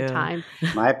 Shirzad, for your time.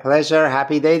 My pleasure.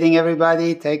 Happy dating,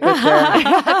 everybody. Take good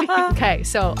care. Okay,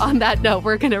 so on that note,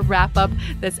 we're going to wrap up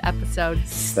this episode.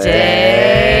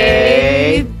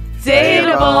 Stay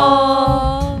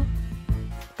dateable.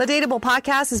 The Dateable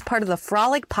Podcast is part of the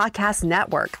Frolic Podcast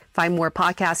Network. Find more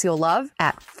podcasts you'll love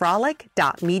at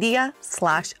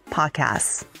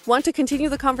frolic.media/podcasts. Want to continue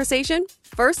the conversation?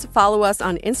 First, follow us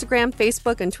on Instagram,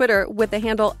 Facebook, and Twitter with the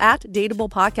handle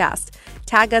 @DateablePodcast.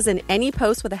 Tag us in any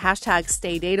post with the hashtag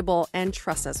StayDateable, and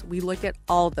trust us, we look at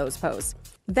all of those posts.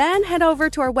 Then head over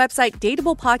to our website,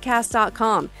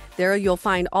 dateablepodcast.com. There you'll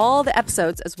find all the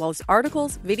episodes as well as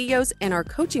articles, videos, and our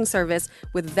coaching service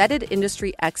with vetted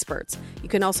industry experts. You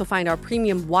can also find our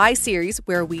premium Why series,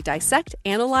 where we dissect,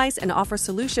 analyze, and offer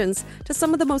solutions to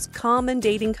some of the most common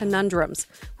dating conundrums.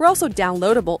 We're also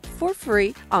downloadable for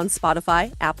free on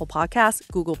Spotify, Apple Podcasts,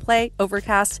 Google Play,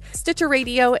 Overcast, Stitcher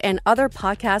Radio, and other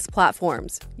podcast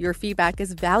platforms. Your feedback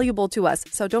is valuable to us,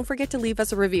 so don't forget to leave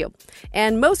us a review.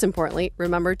 And most importantly,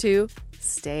 remember to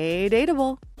stay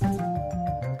dateable.